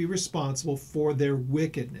going to be responsible for their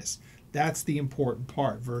wickedness. That's the important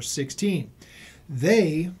part. Verse 16.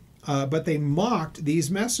 But they mocked these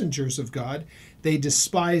messengers of God. They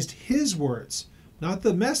despised his words, not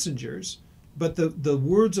the messengers, but the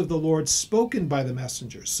words of the Lord spoken by the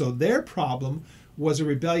messengers. So their problem was a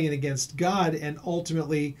rebellion against God, and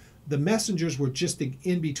ultimately the messengers were just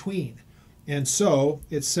in between. And so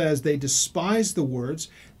it says they despised the words,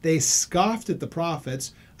 they scoffed at the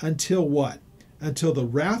prophets until what? Until the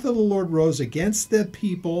wrath of the Lord rose against the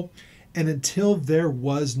people, and until there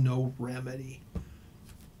was no remedy.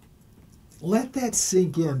 Let that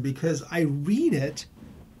sink in, because I read it,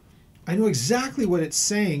 I know exactly what it's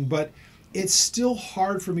saying, but it's still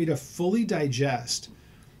hard for me to fully digest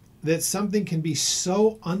that something can be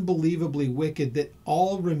so unbelievably wicked that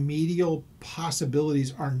all remedial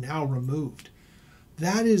possibilities are now removed.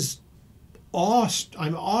 That is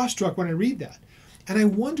I'm awestruck when I read that. And I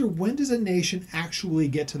wonder, when does a nation actually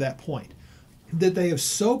get to that point? That they have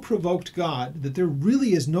so provoked God that there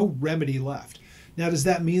really is no remedy left. Now, does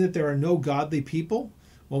that mean that there are no godly people?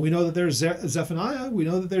 Well, we know that there's Zephaniah. We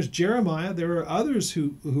know that there's Jeremiah. There are others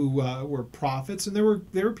who were prophets, and there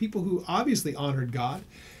were people who obviously honored God,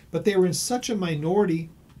 but they were in such a minority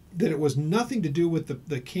that it was nothing to do with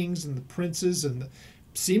the kings and the princes and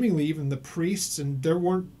seemingly even the priests, and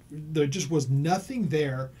there just was nothing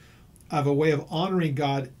there of a way of honoring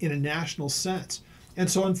God in a national sense. And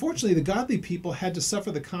so, unfortunately, the godly people had to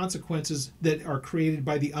suffer the consequences that are created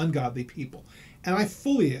by the ungodly people. And I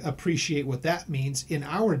fully appreciate what that means in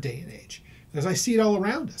our day and age, because I see it all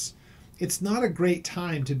around us. It's not a great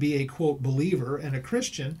time to be a, quote, believer and a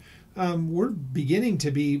Christian. We're beginning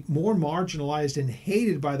to be more marginalized and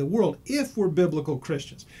hated by the world if we're biblical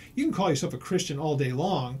Christians. You can call yourself a Christian all day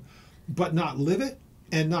long, but not live it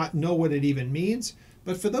and not know what it even means.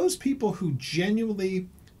 But for those people who genuinely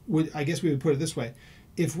would, I guess we would put it this way,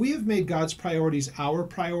 if we have made God's priorities our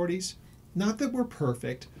priorities, not that we're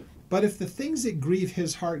perfect, but if the things that grieve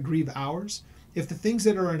his heart grieve ours, if the things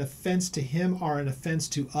that are an offense to him are an offense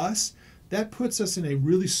to us, that puts us in a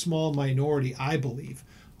really small minority, I believe,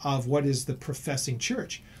 of what is the professing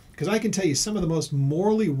church. Because I can tell you some of the most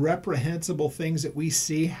morally reprehensible things that we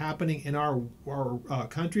see happening in our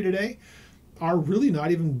country today are really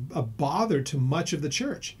not even a bother to much of the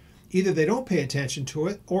church. Either they don't pay attention to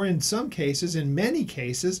it, or in some cases, in many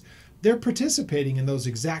cases, they're participating in those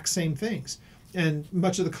exact same things. And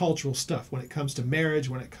much of the cultural stuff, when it comes to marriage,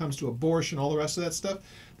 when it comes to abortion, all the rest of that stuff,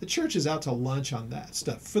 the church is out to lunch on that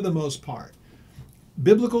stuff for the most part.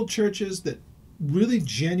 Biblical churches that really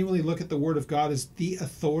genuinely look at the Word of God as the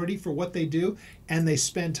authority for what they do, and they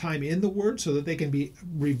spend time in the Word so that they can be,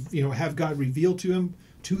 have God reveal to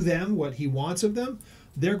them what He wants of them,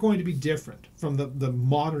 they're going to be different from the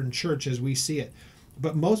modern church as we see it.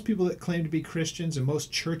 But most people that claim to be Christians and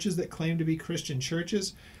most churches that claim to be Christian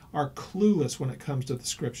churches are clueless when it comes to the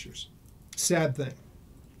Scriptures. Sad thing.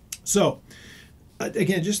 So,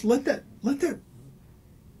 again, just let that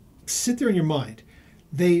sit there in your mind.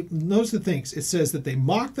 They notice the things. It says that they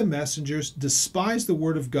mocked the messengers, despised the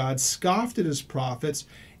word of God, scoffed at his prophets,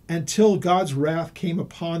 until God's wrath came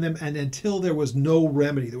upon them, and until there was no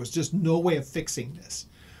remedy. There was just no way of fixing this.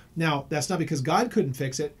 Now, that's not because God couldn't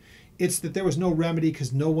fix it. It's that there was no remedy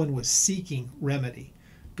because no one was seeking remedy.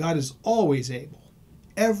 God is always able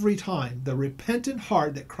every time, the repentant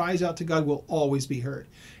heart that cries out to God will always be heard.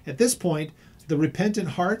 At this point, the repentant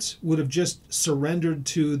hearts would have just surrendered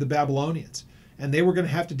to the Babylonians, and they were going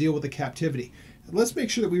to have to deal with the captivity. Let's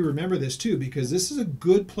make sure that we remember this too, because this is a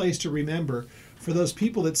good place to remember for those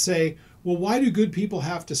people that say, well, why do good people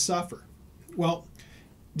have to suffer? Well,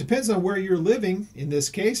 depends on where you're living in this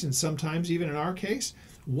case, and sometimes even in our case.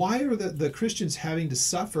 Why are the Christians having to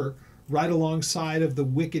suffer right alongside of the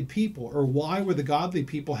wicked people? Or why were the godly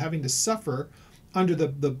people having to suffer under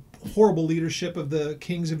the horrible leadership of the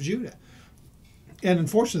kings of Judah? And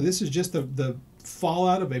unfortunately, this is just the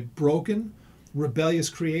fallout of a broken, rebellious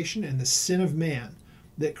creation and the sin of man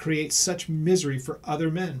that creates such misery for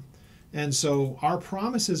other men. And so our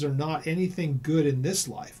promises are not anything good in this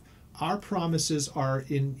life. Our promises are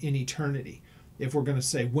in eternity. If we're going to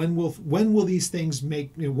say, when will these things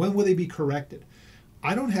when will they be corrected?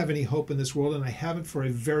 I don't have any hope in this world, and I haven't for a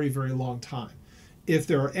very, very long time. If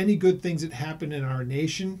there are any good things that happen in our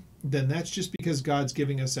nation, then that's just because God's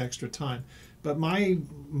giving us extra time. But my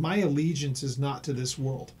allegiance is not to this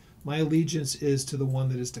world. My allegiance is to the one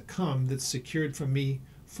that is to come, that's secured for me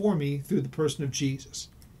through the person of Jesus.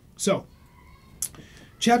 So,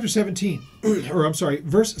 chapter 17,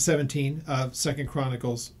 verse 17 of 2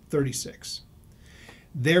 Chronicles 36.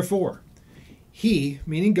 Therefore, he,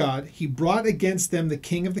 meaning God, he brought against them the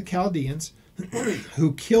king of the Chaldeans,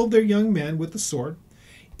 who killed their young men with the sword,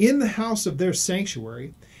 in the house of their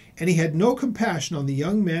sanctuary, and he had no compassion on the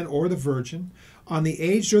young men or the virgin, on the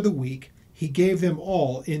aged or the weak. He gave them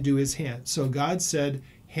all into his hand. So God said,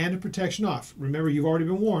 hand of protection off. Remember, you've already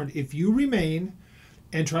been warned. If you remain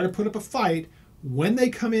and try to put up a fight, when they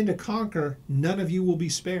come in to conquer, none of you will be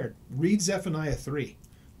spared. Read Zephaniah 3,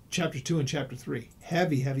 chapter 2 and chapter 3.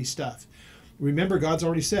 Heavy, heavy stuff. Remember, God's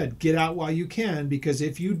already said, get out while you can, because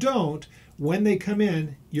if you don't, when they come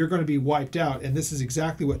in, you're going to be wiped out. And this is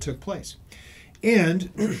exactly what took place.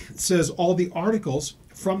 And it says, all the articles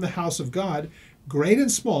from the house of God, great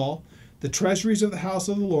and small, the treasuries of the house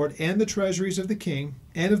of the Lord, and the treasuries of the king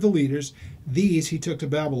and of the leaders, these he took to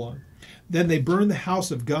Babylon. Then they burned the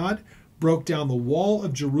house of God, broke down the wall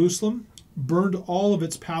of Jerusalem, burned all of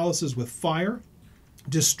its palaces with fire,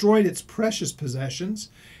 destroyed its precious possessions,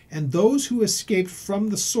 and those who escaped from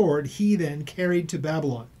the sword he then carried to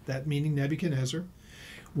Babylon, that meaning Nebuchadnezzar,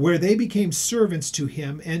 where they became servants to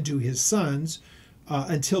him and to his sons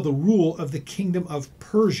until the rule of the kingdom of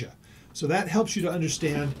Persia. So that helps you to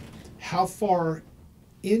understand how far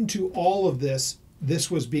into all of this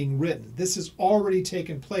was being written. This has already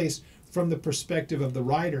taken place from the perspective of the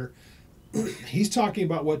writer. He's talking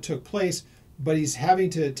about what took place, but he's having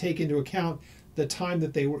to take into account the time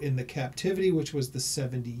that they were in the captivity, which was the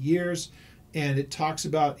 70 years. And it talks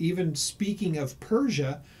about even speaking of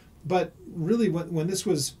Persia, but really when this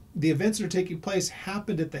was, the events that are taking place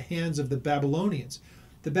happened at the hands of the Babylonians.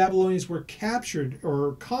 The Babylonians were captured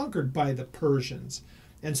or conquered by the Persians.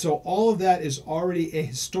 And so all of that is already a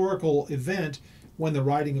historical event when the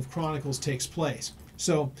writing of Chronicles takes place.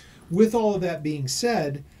 So with all of that being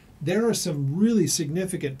said, there are some really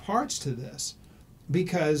significant parts to this,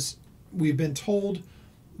 because we've been told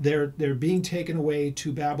they're being taken away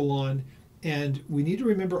to Babylon. And we need to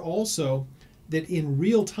remember also that in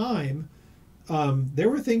real time, there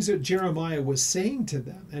were things that Jeremiah was saying to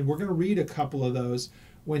them. And we're going to read a couple of those.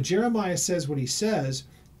 When Jeremiah says what he says,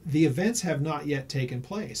 the events have not yet taken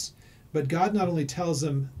place. But God not only tells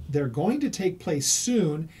them they're going to take place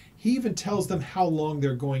soon, he even tells them how long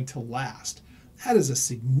they're going to last. That is a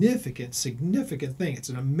significant, significant thing. It's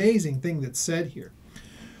an amazing thing that's said here.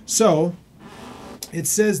 So it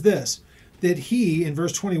says this, that he, in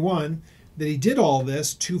verse 21, that he did all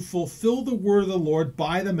this to fulfill the word of the Lord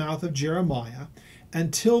by the mouth of Jeremiah,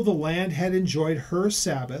 until the land had enjoyed her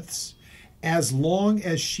Sabbaths. As long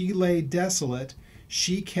as she lay desolate,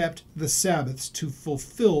 she kept the Sabbaths to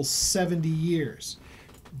fulfill 70 years.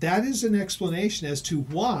 That is an explanation as to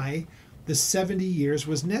why the 70 years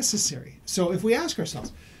was necessary. So if we ask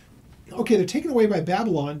ourselves, okay, they're taken away by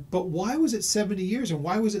Babylon, but why was it 70 years and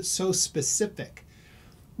why was it so specific?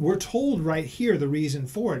 We're told right here the reason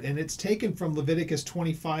for it, and it's taken from Leviticus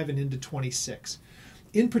 25 and into 26.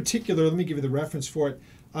 In particular, let me give you the reference for it.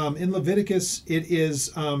 In Leviticus, it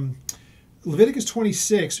is Leviticus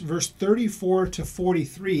 26, verse 34 to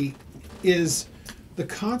 43 is the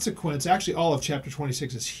consequence. Actually, all of chapter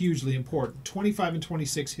 26 is hugely important. 25 and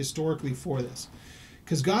 26 historically for this.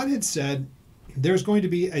 Because God had said there's going to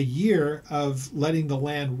be a year of letting the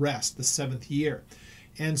land rest, the 7th year.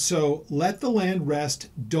 And so let the land rest,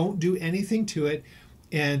 don't do anything to it,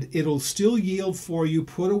 and it'll still yield for you.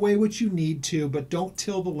 Put away what you need to, but don't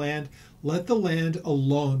till the land. Let the land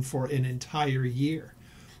alone for an entire year.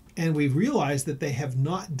 And we realize that they have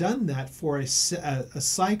not done that for a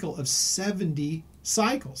cycle of 70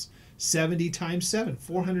 cycles. 70 times 7,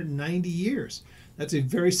 490 years. That's a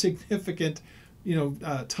very significant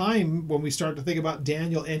time when we start to think about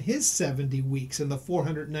Daniel and his 70 weeks and the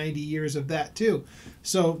 490 years of that too.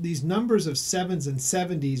 So these numbers of sevens and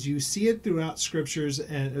 70s, you see it throughout scriptures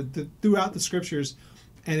and throughout the scriptures,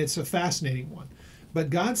 and it's a fascinating one. But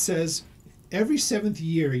God says every seventh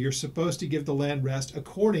year you're supposed to give the land rest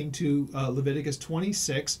according to Leviticus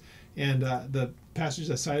 26, and the passage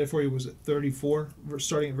I cited for you was at 34,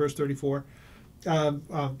 starting at verse 34.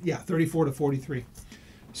 34 to 43.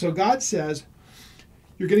 So God says,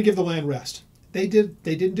 you're going to give the land rest. They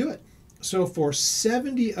didn't do it. So for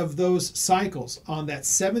 70 of those cycles on that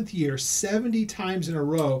seventh year, 70 times in a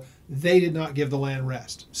row, they did not give the land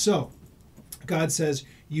rest. So God says,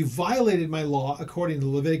 you violated my law according to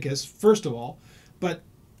Leviticus, first of all, but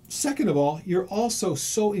second of all, you're also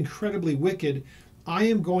so incredibly wicked. I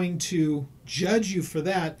am going to judge you for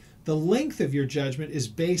that. The length of your judgment is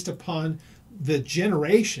based upon the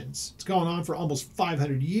generations. It's gone on for almost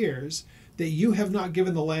 500 years. That you have not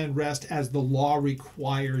given the land rest as the law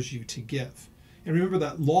requires you to give. And remember,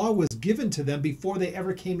 that law was given to them before they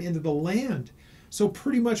ever came into the land. So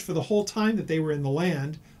pretty much for the whole time that they were in the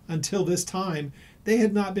land until this time, they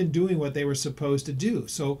had not been doing what they were supposed to do.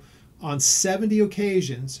 So on 70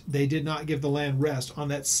 occasions, they did not give the land rest on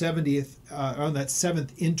that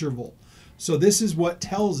 7th interval. So this is what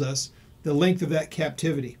tells us the length of that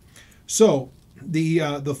captivity. So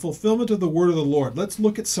the fulfillment of the word of the Lord. Let's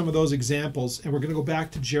look at some of those examples, and we're going to go back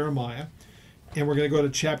to Jeremiah, and we're going to go to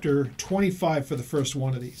chapter 25 for the first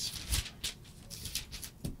one of these.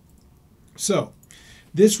 So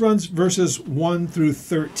this runs verses 1 through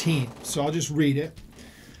 13. So I'll just read it.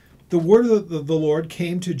 The word of the Lord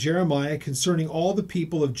came to Jeremiah concerning all the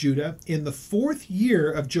people of Judah in the 4th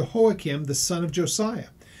year of Jehoiakim, the son of Josiah,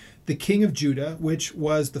 the king of Judah, which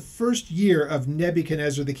was the 1st year of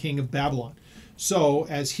Nebuchadnezzar, the king of Babylon. So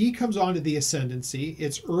as he comes on to the ascendancy,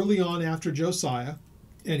 it's early on after Josiah,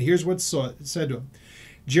 and here's what's said to him.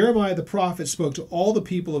 Jeremiah the prophet spoke to all the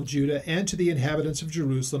people of Judah and to the inhabitants of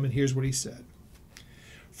Jerusalem, and here's what he said.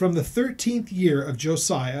 From the 13th year of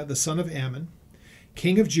Josiah, the son of Ammon,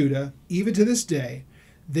 king of Judah, even to this day,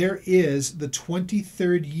 there is the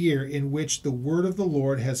 23rd year in which the word of the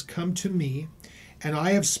Lord has come to me, and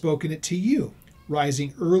I have spoken it to you,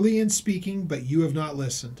 rising early and speaking, but you have not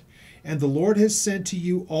listened. And the Lord has sent to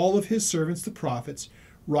you all of his servants the prophets,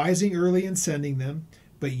 rising early and sending them,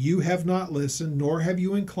 but you have not listened, nor have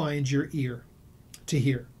you inclined your ear to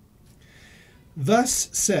hear. Thus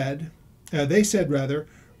said, they said rather,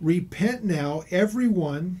 repent now every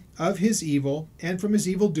one of his evil and from his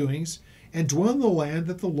evil doings, and dwell in the land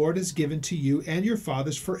that the Lord has given to you and your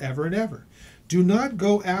fathers forever and ever. Do not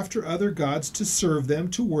go after other gods to serve them,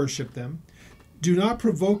 to worship them. Do not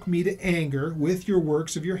provoke me to anger with your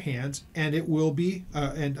works of your hands, and it will be,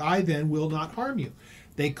 and I then will not harm you.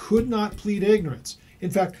 They could not plead ignorance. In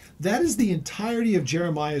fact, that is the entirety of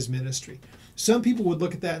Jeremiah's ministry. Some people would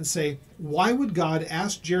look at that and say, why would God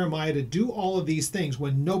ask Jeremiah to do all of these things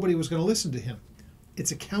when nobody was going to listen to him?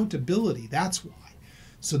 It's accountability. That's why.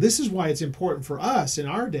 So this is why it's important for us in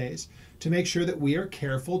our days to make sure that we are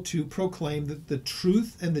careful to proclaim the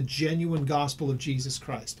truth and the genuine gospel of Jesus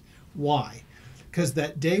Christ. Why? Because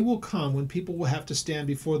that day will come when people will have to stand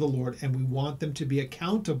before the Lord, and we want them to be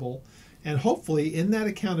accountable. And hopefully in that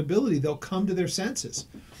accountability, they'll come to their senses.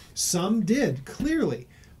 Some did, clearly.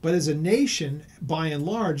 But as a nation, by and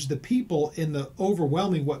large, the people in the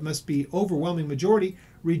overwhelming, what must be overwhelming majority,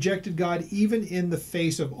 rejected God even in the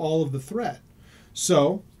face of all of the threat.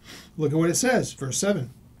 So, look at what it says, verse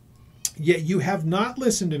 7. Yet you have not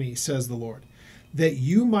listened to me, says the Lord, that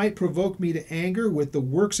you might provoke me to anger with the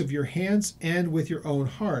works of your hands and with your own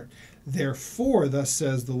heart. Therefore, thus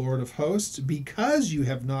says the Lord of hosts, because you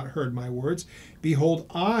have not heard my words, behold,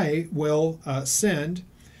 I will send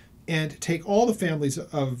and take all the families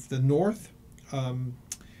of the north,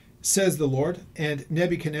 says the Lord, and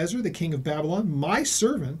Nebuchadnezzar, the king of Babylon, my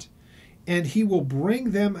servant, and he will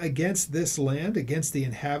bring them against this land, against the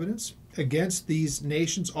inhabitants, against these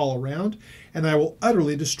nations all around, and I will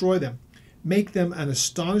utterly destroy them, make them an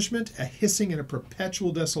astonishment, a hissing, and a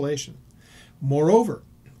perpetual desolation. Moreover,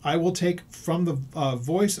 I will take from the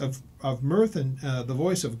voice of mirth and the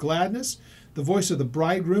voice of gladness, the voice of the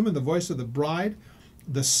bridegroom and the voice of the bride,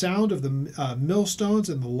 the sound of the millstones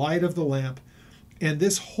and the light of the lamp. And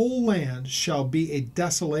this whole land shall be a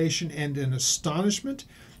desolation and an astonishment,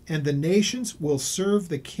 and the nations will serve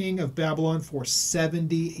the king of Babylon for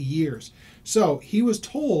 70 years. So he was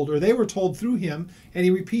told, or they were told through him, and he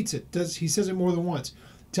repeats it. He says it more than once.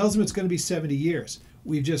 tells them it's going to be 70 years.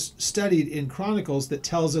 We've just studied in Chronicles that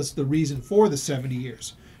tells us the reason for the 70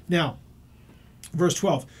 years. Now, verse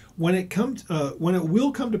 12, when it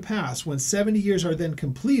will come to pass, when 70 years are then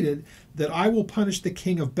completed, that I will punish the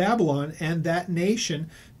king of Babylon and that nation,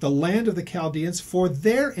 the land of the Chaldeans, for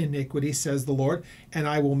their iniquity, says the Lord, and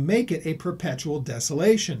I will make it a perpetual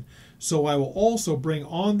desolation. So I will also bring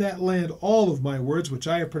on that land all of my words which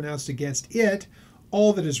I have pronounced against it,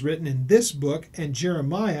 all that is written in this book, and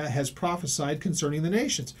Jeremiah has prophesied concerning the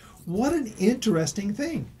nations. What an interesting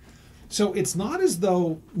thing. So it's not as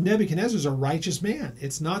though Nebuchadnezzar is a righteous man.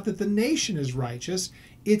 It's not that the nation is righteous.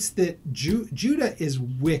 It's that Judah is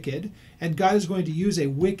wicked, and God is going to use a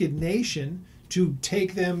wicked nation to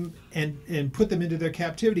take them and put them into their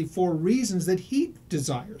captivity for reasons that he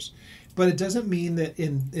desires. But it doesn't mean that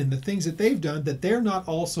in the things that they've done that they're not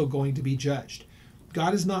also going to be judged.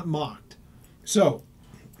 God is not mocked. So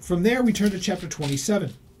from there we turn to chapter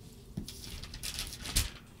 27.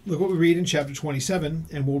 Look what we read in chapter 27,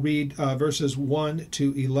 and we'll read verses 1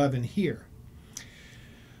 to 11 here.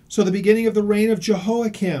 So the beginning of the reign of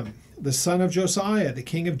Jehoiakim, the son of Josiah, the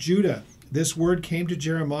king of Judah, this word came to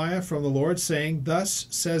Jeremiah from the Lord, saying, Thus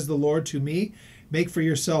says the Lord to me, make for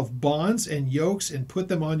yourself bonds and yokes and put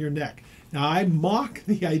them on your neck. Now I mock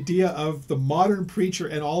the idea of the modern preacher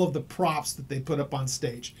and all of the props that they put up on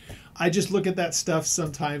stage. I just look at that stuff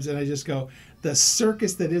sometimes and I just go, the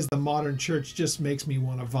circus that is the modern church just makes me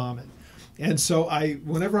want to vomit. And so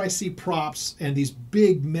whenever I see props and these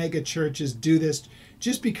big mega churches do this,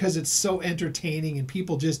 just because it's so entertaining and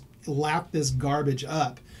people just lap this garbage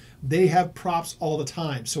up, they have props all the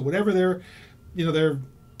time. So whatever their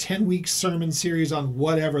 10-week sermon series on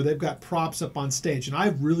whatever, they've got props up on stage. And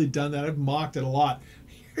I've really done that. I've mocked it a lot.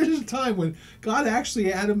 Here's a time when God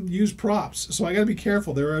actually had him use props. So I got to be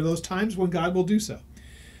careful. There are those times when God will do so.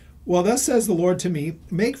 Well, thus says the Lord to me,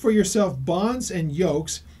 make for yourself bonds and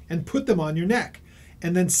yokes and put them on your neck,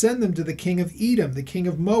 and then send them to the king of Edom, the king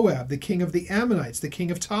of Moab, the king of the Ammonites, the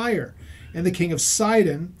king of Tyre, and the king of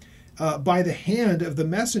Sidon, by the hand of the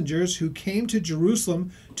messengers who came to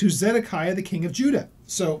Jerusalem to Zedekiah, the king of Judah.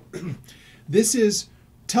 So this is,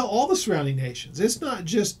 tell all the surrounding nations. It's not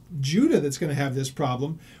just Judah that's going to have this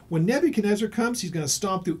problem. When Nebuchadnezzar comes, he's going to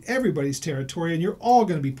stomp through everybody's territory, and you're all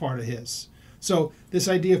going to be part of his. So this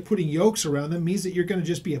idea of putting yokes around them means that you're going to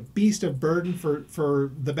just be a beast of burden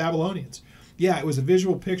for the Babylonians. Yeah, it was a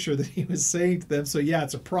visual picture that he was saying to them, so yeah,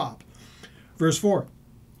 it's a prop. Verse 4,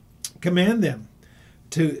 command them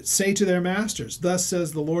to say to their masters, thus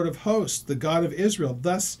says the Lord of hosts, the God of Israel,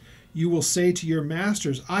 thus you will say to your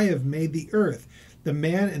masters, I have made the earth, the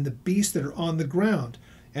man and the beast that are on the ground,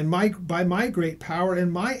 and by my great power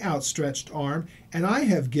and my outstretched arm, and I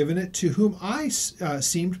have given it to whom it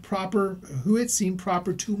seemed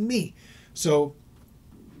proper to me. So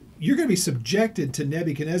you're going to be subjected to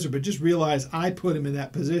Nebuchadnezzar, but just realize I put him in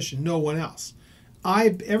that position, no one else.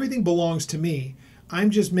 Everything belongs to me. I'm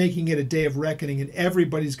just making it a day of reckoning, and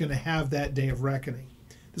everybody's going to have that day of reckoning.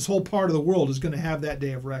 This whole part of the world is going to have that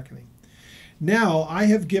day of reckoning. Now I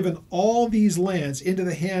have given all these lands into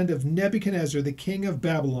the hand of Nebuchadnezzar, the king of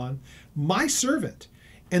Babylon, my servant,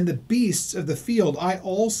 and the beasts of the field I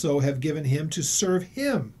also have given him to serve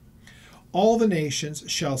him. All the nations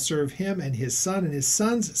shall serve him and his son and his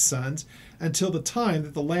son's sons until the time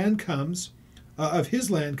that the land comes, of his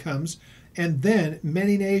land comes, and then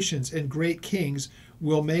many nations and great kings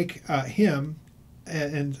will make him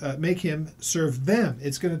serve them.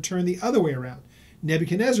 It's going to turn the other way around.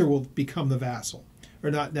 Nebuchadnezzar will become the vassal.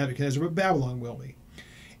 Or not Nebuchadnezzar, but Babylon will be.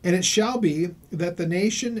 And it shall be that the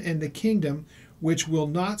nation and the kingdom which will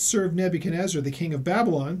not serve Nebuchadnezzar, the king of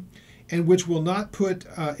Babylon, and which will not put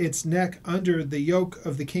its neck under the yoke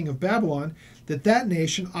of the king of Babylon, that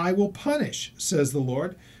nation I will punish, says the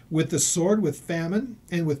Lord, with the sword, with famine,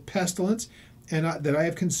 and with pestilence, and that I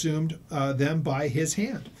have consumed them by his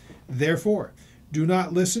hand. Therefore, do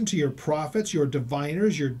not listen to your prophets, your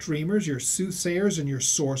diviners, your dreamers, your soothsayers, and your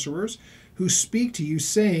sorcerers, who speak to you,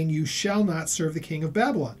 saying, you shall not serve the king of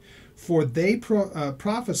Babylon. For they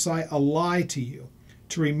prophesy a lie to you,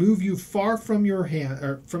 to remove you far from your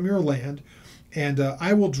land, and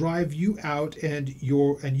I will drive you out, and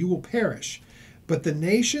you will perish. But the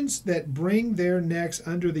nations that bring their necks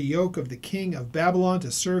under the yoke of the king of Babylon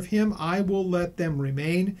to serve him, I will let them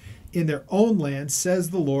remain in their own land, says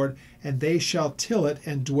the Lord, and they shall till it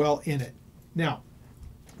and dwell in it. Now,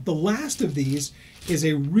 the last of these is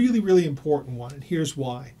a really, really important one, and here's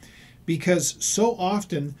why. Because so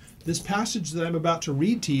often, this passage that I'm about to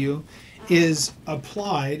read to you is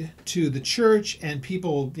applied to the church, and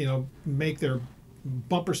people, make their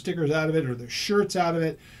bumper stickers out of it, or their shirts out of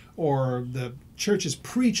it, or the churches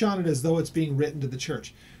preach on it as though it's being written to the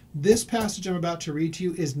church. This passage I'm about to read to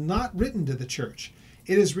you is not written to the church.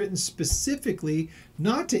 It is written specifically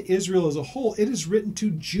not to Israel as a whole. It is written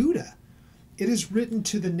to Judah. It is written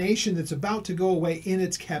to the nation that's about to go away in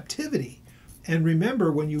its captivity. And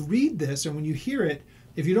remember, when you read this and when you hear it,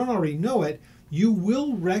 if you don't already know it, you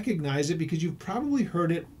will recognize it because you've probably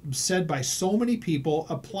heard it said by so many people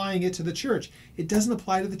applying it to the church. It doesn't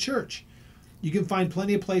apply to the church. You can find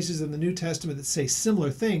plenty of places in the New Testament that say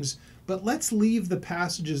similar things, but let's leave the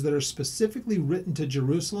passages that are specifically written to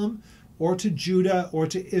Jerusalem or to Judah or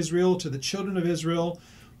to Israel, to the children of Israel.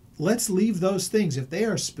 Let's leave those things. If they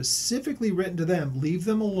are specifically written to them, leave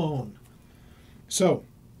them alone. So,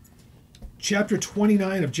 chapter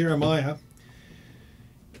 29 of Jeremiah,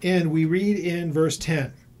 and we read in verse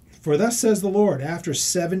 10, "For thus says the Lord, after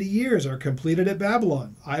 70 years are completed at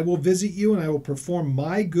Babylon, I will visit you, and I will perform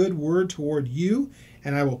my good word toward you,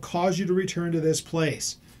 and I will cause you to return to this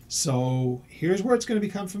place." So here's where it's going to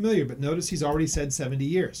become familiar, but notice he's already said 70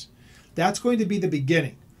 years. That's going to be the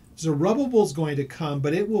beginning. Zerubbabel is going to come,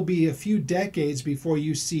 but it will be a few decades before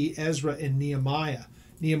you see Ezra and Nehemiah.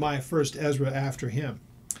 Nehemiah first, Ezra after him.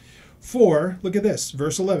 For, look at this,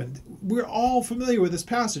 verse 11. We're all familiar with this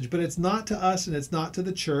passage, but it's not to us and it's not to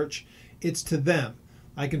the church. It's to them.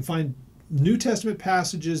 I can find New Testament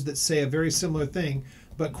passages that say a very similar thing,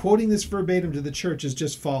 but quoting this verbatim to the church is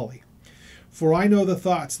just folly. "For I know the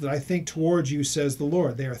thoughts that I think towards you, says the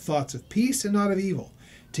Lord. They are thoughts of peace and not of evil,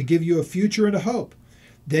 to give you a future and a hope.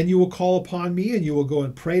 Then you will call upon me, and you will go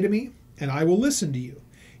and pray to me, and I will listen to you.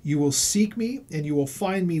 You will seek me, and you will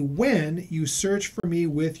find me when you search for me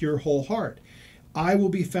with your whole heart. I will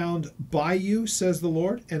be found by you, says the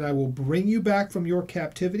Lord, and I will bring you back from your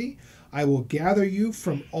captivity. I will gather you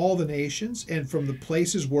from all the nations and from the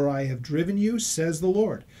places where I have driven you, says the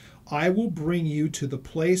Lord. I will bring you to the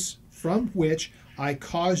place from which I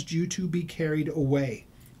caused you to be carried away."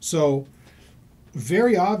 So,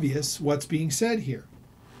 very obvious what's being said here.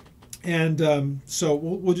 And so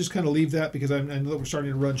we'll just kind of leave that because I know that we're starting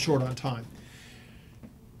to run short on time.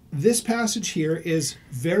 This passage here is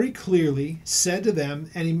very clearly said to them,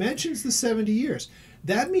 and he mentions the 70 years.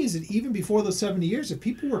 That means that even before those 70 years, if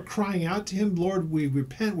people were crying out to him, "Lord, we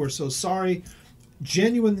repent, we're so sorry,"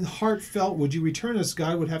 genuine, heartfelt, "Would you return us?"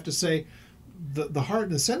 God would have to say, the heart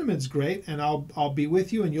and the sentiment's great, and I'll be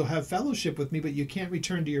with you and you'll have fellowship with me, but you can't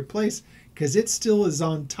return to your place because it still is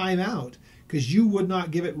on timeout. Because you would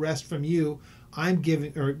not give it rest from you,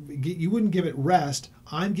 you wouldn't give it rest,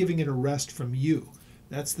 I'm giving it a rest from you.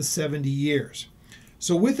 That's the 70 years.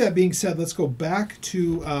 So with that being said, let's go back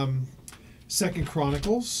to 2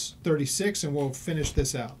 Chronicles 36, and we'll finish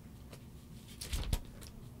this out.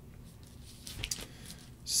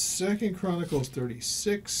 2 Chronicles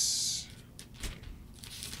 36.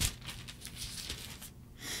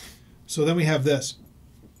 So then we have this.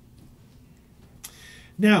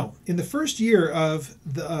 "Now, in the first year of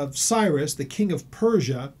Cyrus, the king of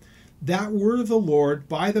Persia, that word of the Lord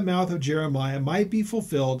by the mouth of Jeremiah might be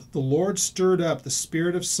fulfilled. The Lord stirred up the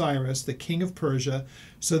spirit of Cyrus, the king of Persia,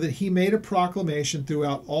 so that he made a proclamation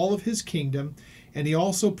throughout all of his kingdom, and he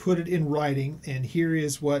also put it in writing." And here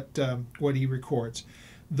is what he records.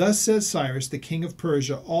 "Thus says Cyrus, the king of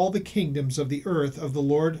Persia, all the kingdoms of the earth of the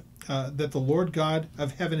Lord that the Lord God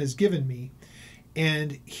of heaven has given me,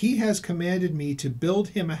 and he has commanded me to build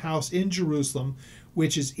him a house in Jerusalem,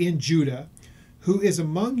 which is in Judah, who is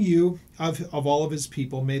among you of all of his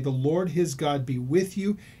people. May the Lord his God be with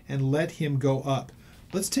you, and let him go up."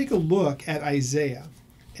 Let's take a look at Isaiah.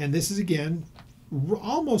 And this is, again,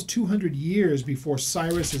 almost 200 years before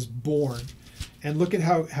Cyrus is born. And look at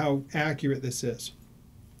how accurate this is.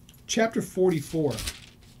 Chapter 44,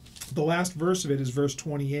 the last verse of it is verse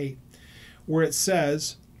 28, where it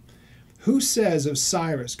says, "Who says of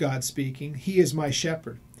Cyrus, God speaking, he is my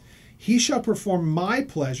shepherd? He shall perform my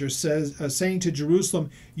pleasure, saying to Jerusalem,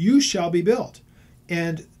 you shall be built,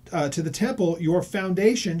 and to the temple your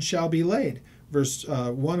foundation shall be laid." Verse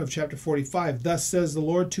 1 of chapter 45, "Thus says the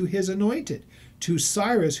Lord to his anointed, to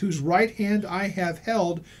Cyrus, whose right hand I have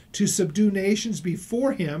held, to subdue nations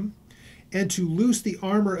before him, and to loose the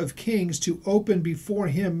armor of kings, to open before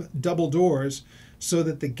him double doors, so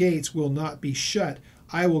that the gates will not be shut.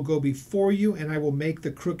 I will go before you, and I will make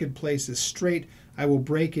the crooked places straight. I will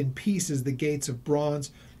break in pieces the gates of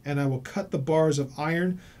bronze, and I will cut the bars of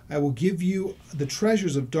iron. I will give you the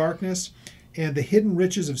treasures of darkness and the hidden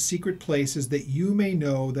riches of secret places, that you may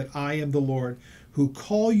know that I am the Lord, who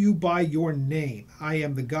call you by your name. I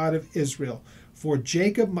am the God of Israel. For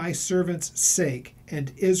Jacob my servant's sake,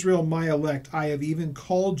 and Israel my elect, I have even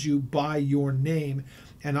called you by your name,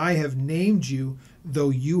 and I have named you, though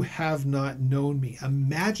you have not known me.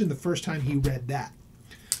 Imagine the first time he read that.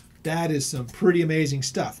 That is some pretty amazing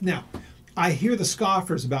stuff. Now, I hear the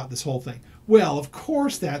scoffers about this whole thing. Well, of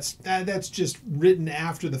course that's just written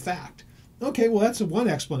after the fact. Okay, well, that's one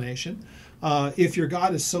explanation. If your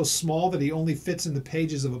God is so small that he only fits in the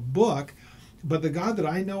pages of a book, but the God that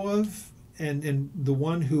I know of, and the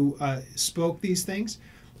one who spoke these things,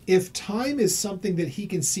 if time is something that he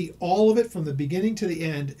can see all of it from the beginning to the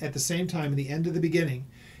end at the same time, and the end to the beginning,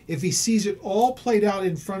 if he sees it all played out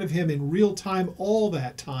in front of him in real time all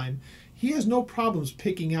that time, he has no problems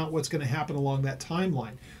picking out what's going to happen along that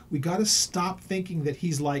timeline. We got to stop thinking that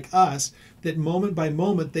he's like us, that moment by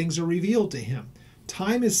moment things are revealed to him.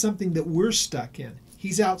 Time is something that we're stuck in.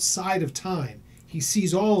 He's outside of time. He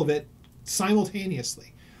sees all of it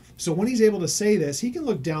simultaneously. So when he's able to say this, he can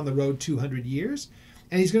look down the road 200 years,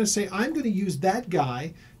 and he's going to say, I'm going to use that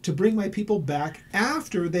guy to bring my people back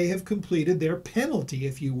after they have completed their penalty,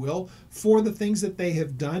 if you will, for the things that they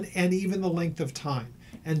have done and even the length of time.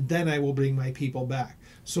 And then I will bring my people back.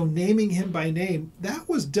 So naming him by name, that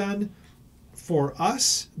was done for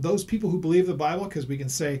us, those people who believe the Bible, because we can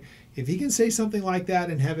say, if he can say something like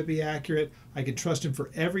that and have it be accurate, I can trust him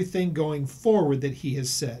for everything going forward that he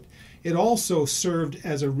has said. It also served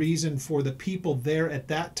as a reason for the people there at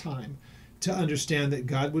that time to understand that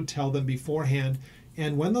God would tell them beforehand.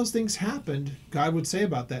 And when those things happened, God would say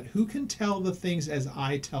about that, who can tell the things as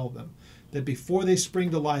I tell them? That before they spring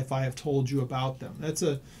to life, I have told you about them. That's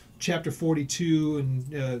a chapter 42,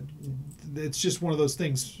 and it's just one of those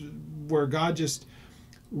things where God just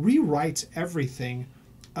rewrites everything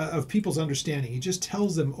of people's understanding. He just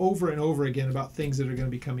tells them over and over again about things that are going to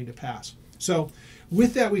be coming to pass. So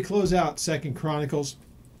with that, we close out 2 Chronicles.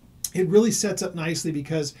 It really sets up nicely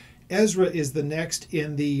because Ezra is the next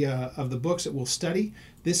in the of the books that we'll study.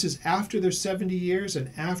 This is after their 70 years and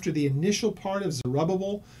after the initial part of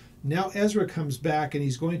Zerubbabel. Now Ezra comes back and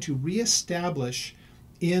he's going to reestablish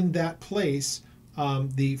in that place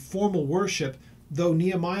the formal worship. Though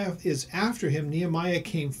Nehemiah is after him, Nehemiah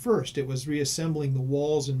came first. It was reassembling the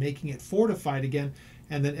walls and making it fortified again,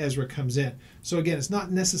 and then Ezra comes in. So again, it's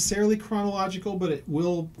not necessarily chronological, but it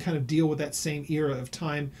will kind of deal with that same era of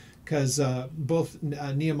time, because both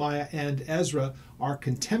Nehemiah and Ezra are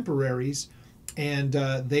contemporaries, and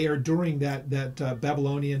they are during that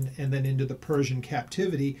Babylonian and then into the Persian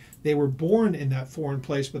captivity. They were born in that foreign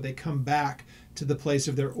place, but they come back to the place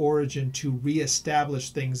of their origin to reestablish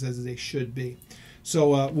things as they should be.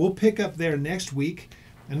 So we'll pick up there next week,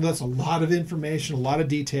 and that's a lot of information, a lot of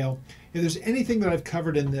detail. If there's anything that I've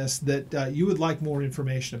covered in this that you would like more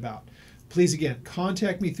information about, please again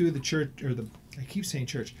contact me through the church, or I keep saying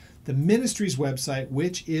church, the ministry's website,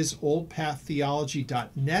 which is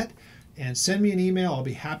oldpaththeology.net, and send me an email. I'll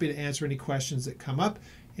be happy to answer any questions that come up,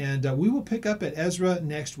 and we will pick up at Ezra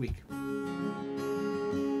next week.